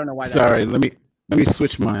staticky. I don't know why. Sorry, let me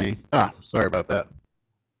switch my. Sorry about that.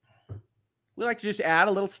 We like to just add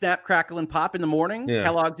a little snap, crackle, and pop in the morning. Yeah.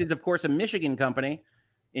 Kellogg's is, of course, a Michigan company.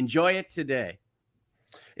 Enjoy it today.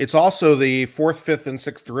 It's also the fourth, fifth, and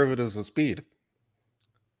sixth derivatives of speed.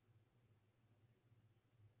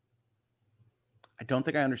 I don't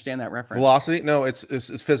think I understand that reference. Velocity? No, it's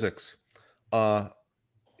physics.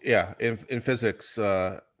 Yeah, in physics,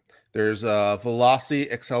 there's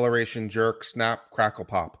velocity, acceleration, jerk, snap, crackle,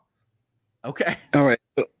 pop. Okay. All right.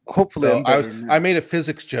 Hopefully, I made a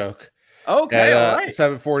physics joke. Okay, all right.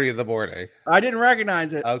 7:40 in the morning. I didn't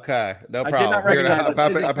recognize it. Okay, no problem.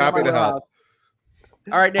 I'm happy to help.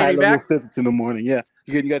 All right, Nate, back. Physics in the morning. Yeah,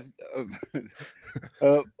 you guys.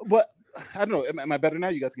 But I don't know. Am I better now?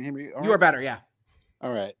 You guys can hear me. You are better. Yeah.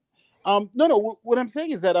 All right. No. What I'm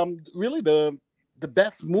saying is that really the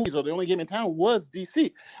best movies or the only game in town was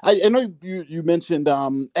DC. I know you mentioned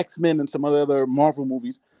X-Men and some other Marvel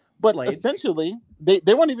movies, but Blade. Essentially they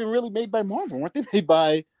weren't even really made by Marvel, weren't they? Made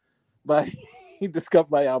by by discovered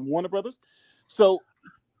by Warner Brothers. So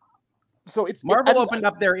it's Marvel opened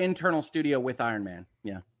up their internal studio with Iron Man.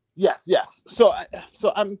 Yeah. Yes. So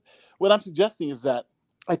what I'm suggesting is that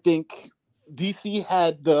I think DC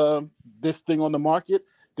had this thing on the market.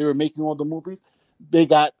 They were making all the movies. They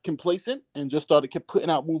got complacent and just kept putting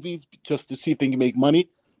out movies just to see if they can make money.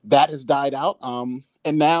 That has died out.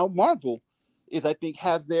 And now Marvel I think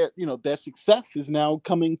has their success is now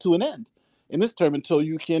coming to an end in this term until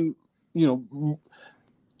you can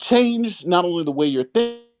change not only the way you're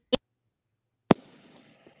thinking.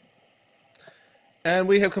 And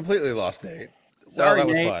we have completely lost Nate. Sorry, that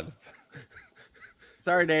was Nate. fun.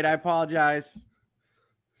 Sorry, Nate. I apologize.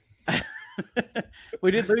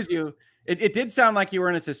 We did lose you. It did sound like you were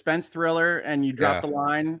in a suspense thriller, and you dropped the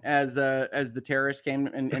line as the terrorists came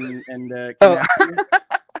and came after you.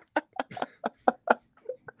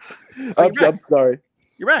 I'm sorry.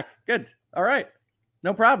 You're back. Good. All right.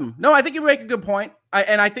 No problem. No, I think you make a good point.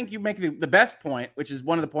 I think you make the best point, which is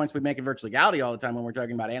one of the points we make in Virtual Legality all the time when we're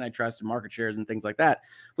talking about antitrust and market shares and things like that,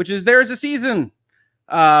 which is there is a season.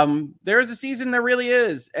 There is a season, there really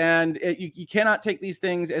is. And you cannot take these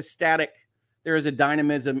things as static. There is a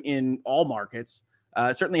dynamism in all markets,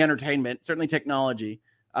 certainly entertainment, certainly technology.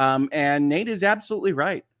 And Nate is absolutely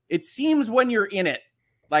right. It seems when you're in it,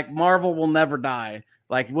 like Marvel will never die.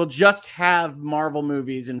 Like we'll just have Marvel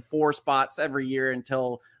movies in 4 spots every year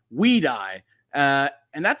until we die. And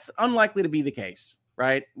that's unlikely to be the case,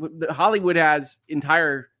 right? Hollywood has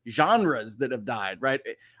entire genres that have died, right?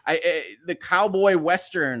 The cowboy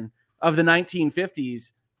Western of the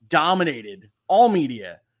 1950s dominated all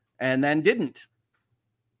media and then didn't.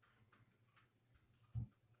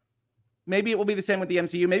 Maybe it will be the same with the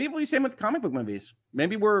MCU. Maybe it will be the same with comic book movies.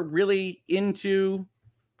 Maybe we're really into...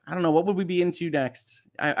 I don't know. What would we be into next?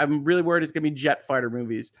 I'm really worried it's going to be jet fighter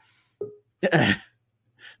movies.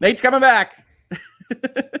 Nate's coming back.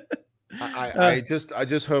 I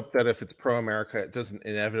just hope that if it's pro-America, it doesn't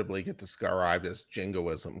inevitably get described as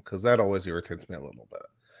jingoism, because that always irritates me a little bit.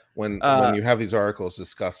 When you have these articles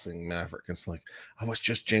discussing Maverick, it's like, oh, it's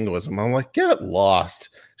just jingoism. I'm like, get lost.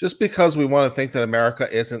 Just because we want to think that America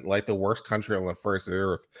isn't like the worst country on the face of the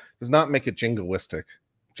earth does not make it jingoistic,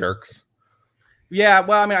 jerks. Yeah,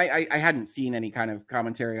 well, I mean, I hadn't seen any kind of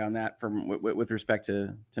commentary on that with respect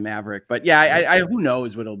to Maverick, but yeah, I who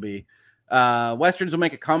knows what it'll be. Westerns will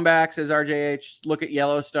make a comeback, says RJH. Look at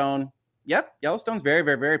Yellowstone. Yep, Yellowstone's very,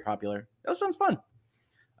 very, very popular. Yellowstone's fun.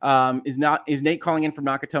 Is Nate calling in from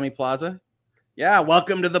Nakatomi Plaza? Yeah,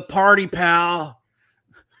 welcome to the party, pal.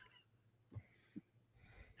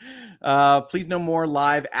 Please no more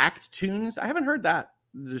live act tunes. I haven't heard that.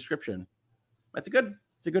 The description. It's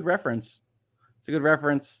a good reference. It's a good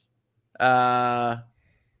reference. Let's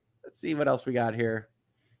see what else we got here.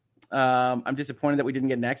 I'm disappointed that we didn't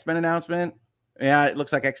get an X-Men announcement. Yeah, it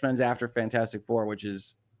looks like X-Men's after Fantastic Four, which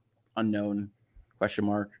is unknown, question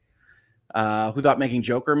mark. Who thought making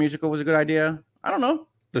Joker a musical was a good idea? I don't know.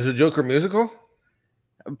 There's a Joker musical?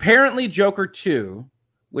 Apparently Joker 2,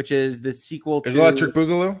 which is the sequel to... Electric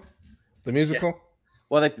Boogaloo? The musical? Yeah.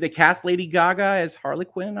 Well, they cast Lady Gaga as Harley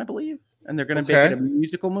Quinn, I believe. And they're going to make it a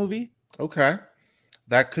musical movie. Okay.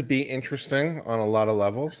 That could be interesting on a lot of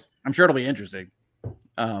levels. I'm sure it'll be interesting.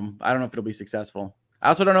 I don't know if it'll be successful. I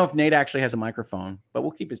also don't know if Nate actually has a microphone, but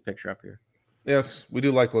we'll keep his picture up here. Yes, we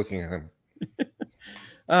do like looking at him.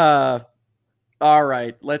 All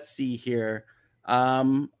right, let's see here.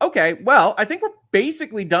 Okay, well, I think we're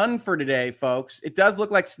basically done for today, folks. It does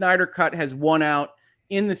look like Snyder Cut has won out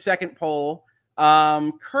in the second poll.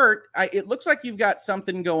 Kurt, it looks like you've got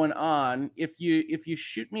something going on. If you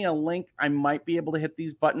shoot me a link, I might be able to hit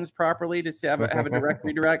these buttons properly to have a direct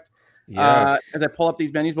redirect. Yes. As I pull up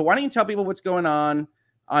these menus. But why don't you tell people what's going on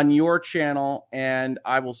your channel, and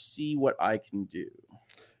I will see what I can do.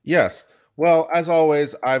 Yes. Well, as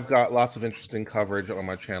always, I've got lots of interesting coverage on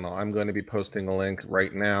my channel. I'm going to be posting a link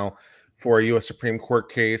right now for a U.S. Supreme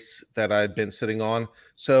Court case that I've been sitting on.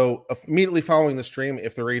 So immediately following the stream,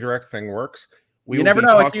 if the redirect thing works, you never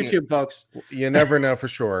know. It's YouTube, folks. You never know for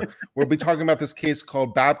sure. We'll be talking about this case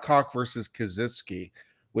called Babcock versus Kaczynski,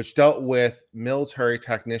 which dealt with military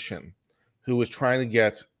technician who was trying to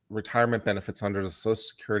get retirement benefits under the Social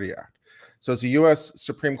Security Act. So it's a U.S.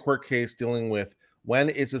 Supreme Court case dealing with when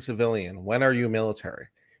is a civilian, when are you military?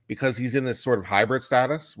 Because he's in this sort of hybrid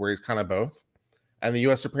status where he's kind of both. And the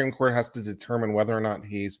U.S. Supreme Court has to determine whether or not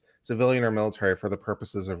he's civilian or military for the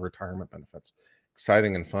purposes of retirement benefits.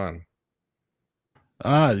 Exciting and fun.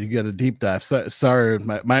 You got a deep dive. Sorry,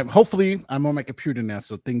 my hopefully I'm on my computer now,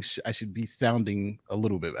 so things I should be sounding a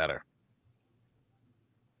little bit better.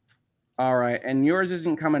 All right, and yours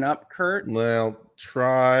isn't coming up, Kurt. Well,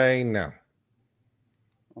 try now.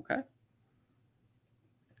 Okay.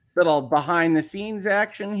 Little behind the scenes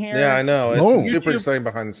action here. Yeah, I know. It's Oh. super YouTube- exciting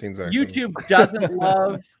behind the scenes action. YouTube doesn't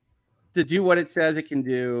love to do what it says it can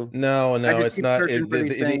do. No, just it's keep not. searching for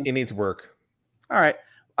these things. It needs work. All right.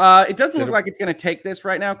 It doesn't look like it's going to take this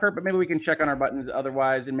right now, Kurt, but maybe we can check on our buttons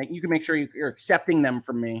otherwise, and you can make sure you're accepting them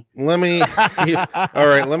from me. Let me see. All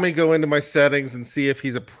right, let me go into my settings and see if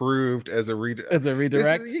he's approved as a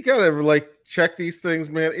redirect. You gotta like check these things,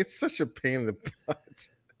 man. It's such a pain in the butt.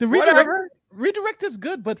 The redirect is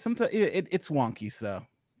good, but sometimes it's wonky. So,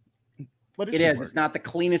 but it is. It's not the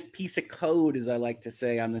cleanest piece of code, as I like to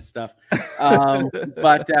say on this stuff.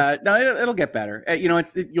 But no, it'll get better. You want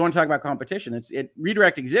to talk about competition?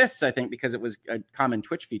 Redirect exists, I think, because it was a common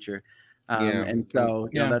Twitch feature. And so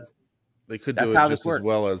they could do it just as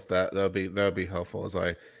well as that. That would be helpful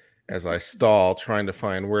as I stall trying to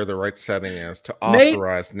find where the right setting is to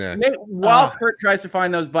authorize Nick. While Kurt tries to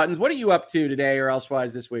find those buttons, what are you up to today or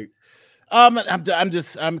elsewise this week?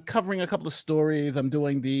 I'm covering a couple of stories. I'm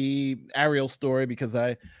doing the Ariel story because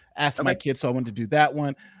I asked my kids, so I wanted to do that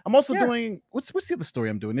one. I'm also doing what's the other story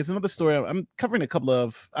I'm doing? There's another story. I'm covering a couple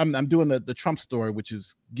of. I'm doing the Trump story, which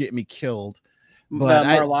is Get Me Killed. But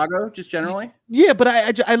Mar-a-Lago, just generally. Yeah, but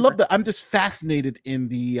I love that. I'm just fascinated in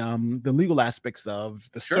the legal aspects of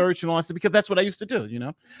the search and all that stuff because that's what I used to do.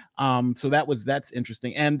 So that's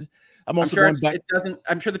interesting. And I'm also going back.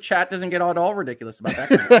 I'm sure the chat doesn't get at all ridiculous about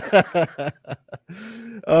that.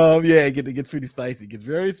 It gets pretty spicy. It gets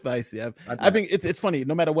very spicy. I think it's funny.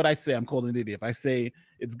 No matter what I say, I'm called an idiot. If I say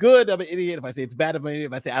it's good, I'm an idiot. If I say it's bad, I'm an idiot.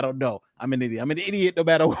 If I say I don't know, I'm an idiot. I'm an idiot no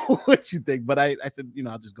matter what you think. But I said,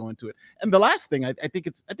 I'll just go into it. And the last thing, I think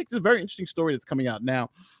it's a very interesting story that's coming out now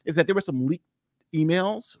is that there were some leaked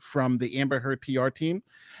emails from the Amber Heard PR team,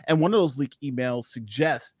 and one of those leaked emails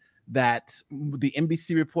suggests that the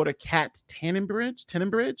NBC reporter Kat Tannenbridge,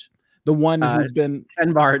 the one who's been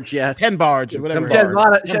Tenbarge, yes, Tenbarge or whatever. She has a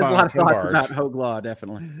lot of thoughts about Hogue Law,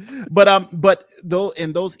 definitely. But though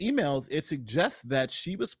in those emails, it suggests that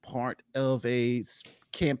she was part of a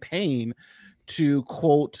campaign to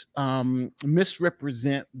quote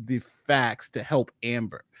misrepresent the facts to help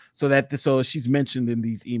Amber. So she's mentioned in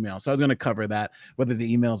these emails. So I was going to cover that, whether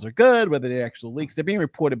the emails are good, whether they're actual leaks. They're being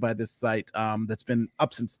reported by this site that's been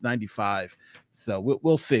up since '95. So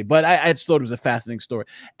we'll see. But I just thought it was a fascinating story.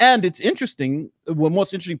 And it's interesting. The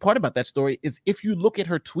most interesting part about that story is if you look at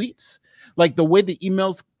her tweets, like the way the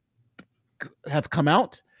emails have come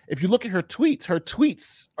out, if you look at her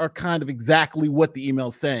tweets are kind of exactly what the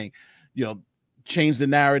email's saying. Change the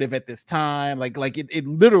narrative at this time, like it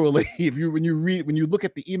literally. When you look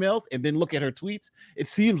at the emails and then look at her tweets, it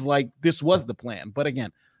seems like this was the plan. But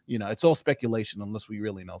again, it's all speculation unless we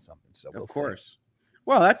really know something. So of course.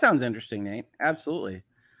 Well, that sounds interesting, Nate. Absolutely.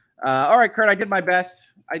 All right, Kurt, I did my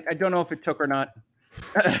best. I don't know if it took or not.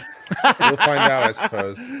 We'll find out, I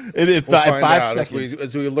suppose. It is we'll 5 seconds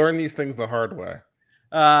as we learn these things the hard way.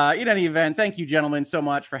 In any event, thank you, gentlemen, so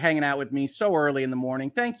much for hanging out with me so early in the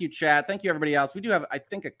morning. Thank you, chat. Thank you, everybody else. We do have, I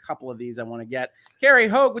think, a couple of these I want to get. Carrie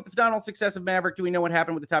Hogue with the phenomenal success of Maverick. Do we know what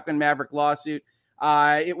happened with the Top Gun Maverick lawsuit?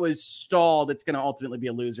 It was stalled. It's going to ultimately be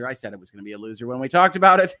a loser. I said it was going to be a loser when we talked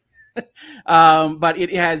about it. But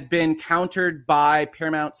it has been countered by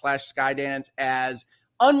Paramount/Skydance as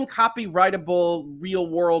uncopyrightable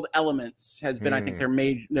real-world elements has been, I think, their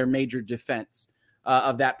major defense.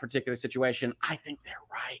 Of that particular situation. I think they're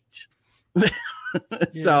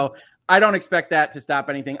right. So I don't expect that to stop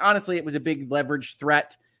anything. Honestly, it was a big leverage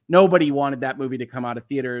threat. Nobody wanted that movie to come out of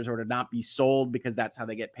theaters or to not be sold because that's how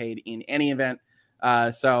they get paid in any event.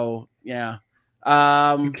 So yeah.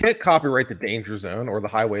 You can't copyright The Danger Zone or The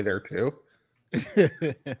Highway There Too.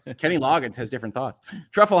 Kenny Loggins has different thoughts.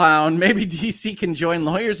 Trufflehound, maybe DC can join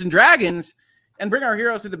Lawyers and Dragons and bring our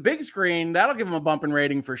heroes to the big screen. That'll give them a bump in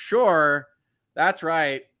rating for sure. That's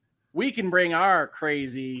right. We can bring our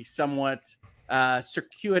crazy, somewhat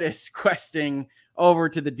circuitous questing over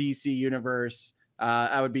to the DC universe.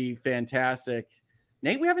 That would be fantastic.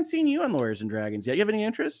 Nate, we haven't seen you on Lawyers and Dragons yet. You have any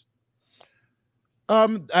interest?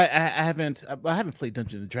 I haven't played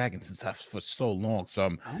Dungeons and Dragons for so long, so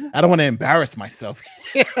I don't want to embarrass myself.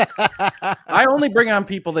 I only bring on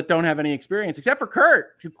people that don't have any experience, except for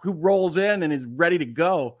Kurt, who rolls in and is ready to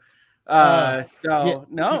go. No,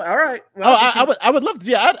 all right. Well, I would love to.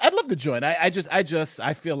 Yeah, I'd love to join.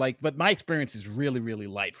 I feel like, but my experience is really, really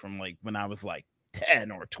light from like when I was like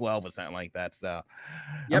 10 or 12 or something like that. So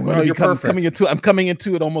yeah, I'm coming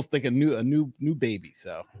into it almost like a new baby.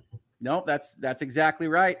 So no, that's exactly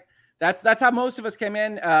right. That's how most of us came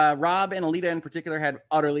in. Rob and Alita in particular had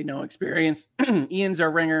utterly no experience. Ian's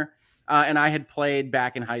our ringer. and I had played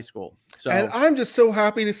back in high school. So, and I'm just so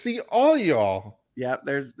happy to see all y'all. Yeah,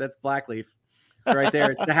 that's Blackleaf. It's right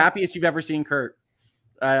there. It's the happiest you've ever seen Kurt.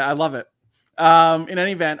 I love it. In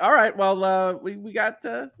any event, all right. Well, we got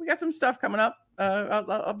some stuff coming up.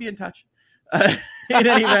 I'll be in touch. In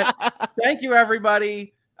any event, thank you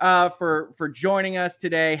everybody for joining us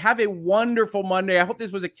today. Have a wonderful Monday. I hope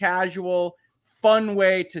this was a casual, fun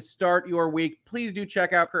way to start your week. Please do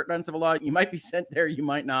check out Kurt Duncivil. You might be sent there, you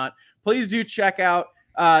might not. Please do check out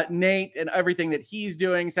Nate and everything that he's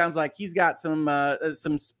doing. Sounds like he's got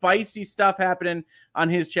some spicy stuff happening on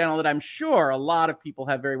his channel that I'm sure a lot of people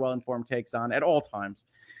have very well informed takes on at all times.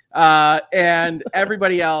 And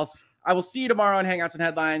everybody else, I will see you tomorrow on Hangouts and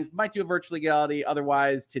Headlines. Might do a virtual legality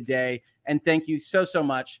otherwise today. And thank you so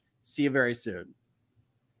much. See you very soon.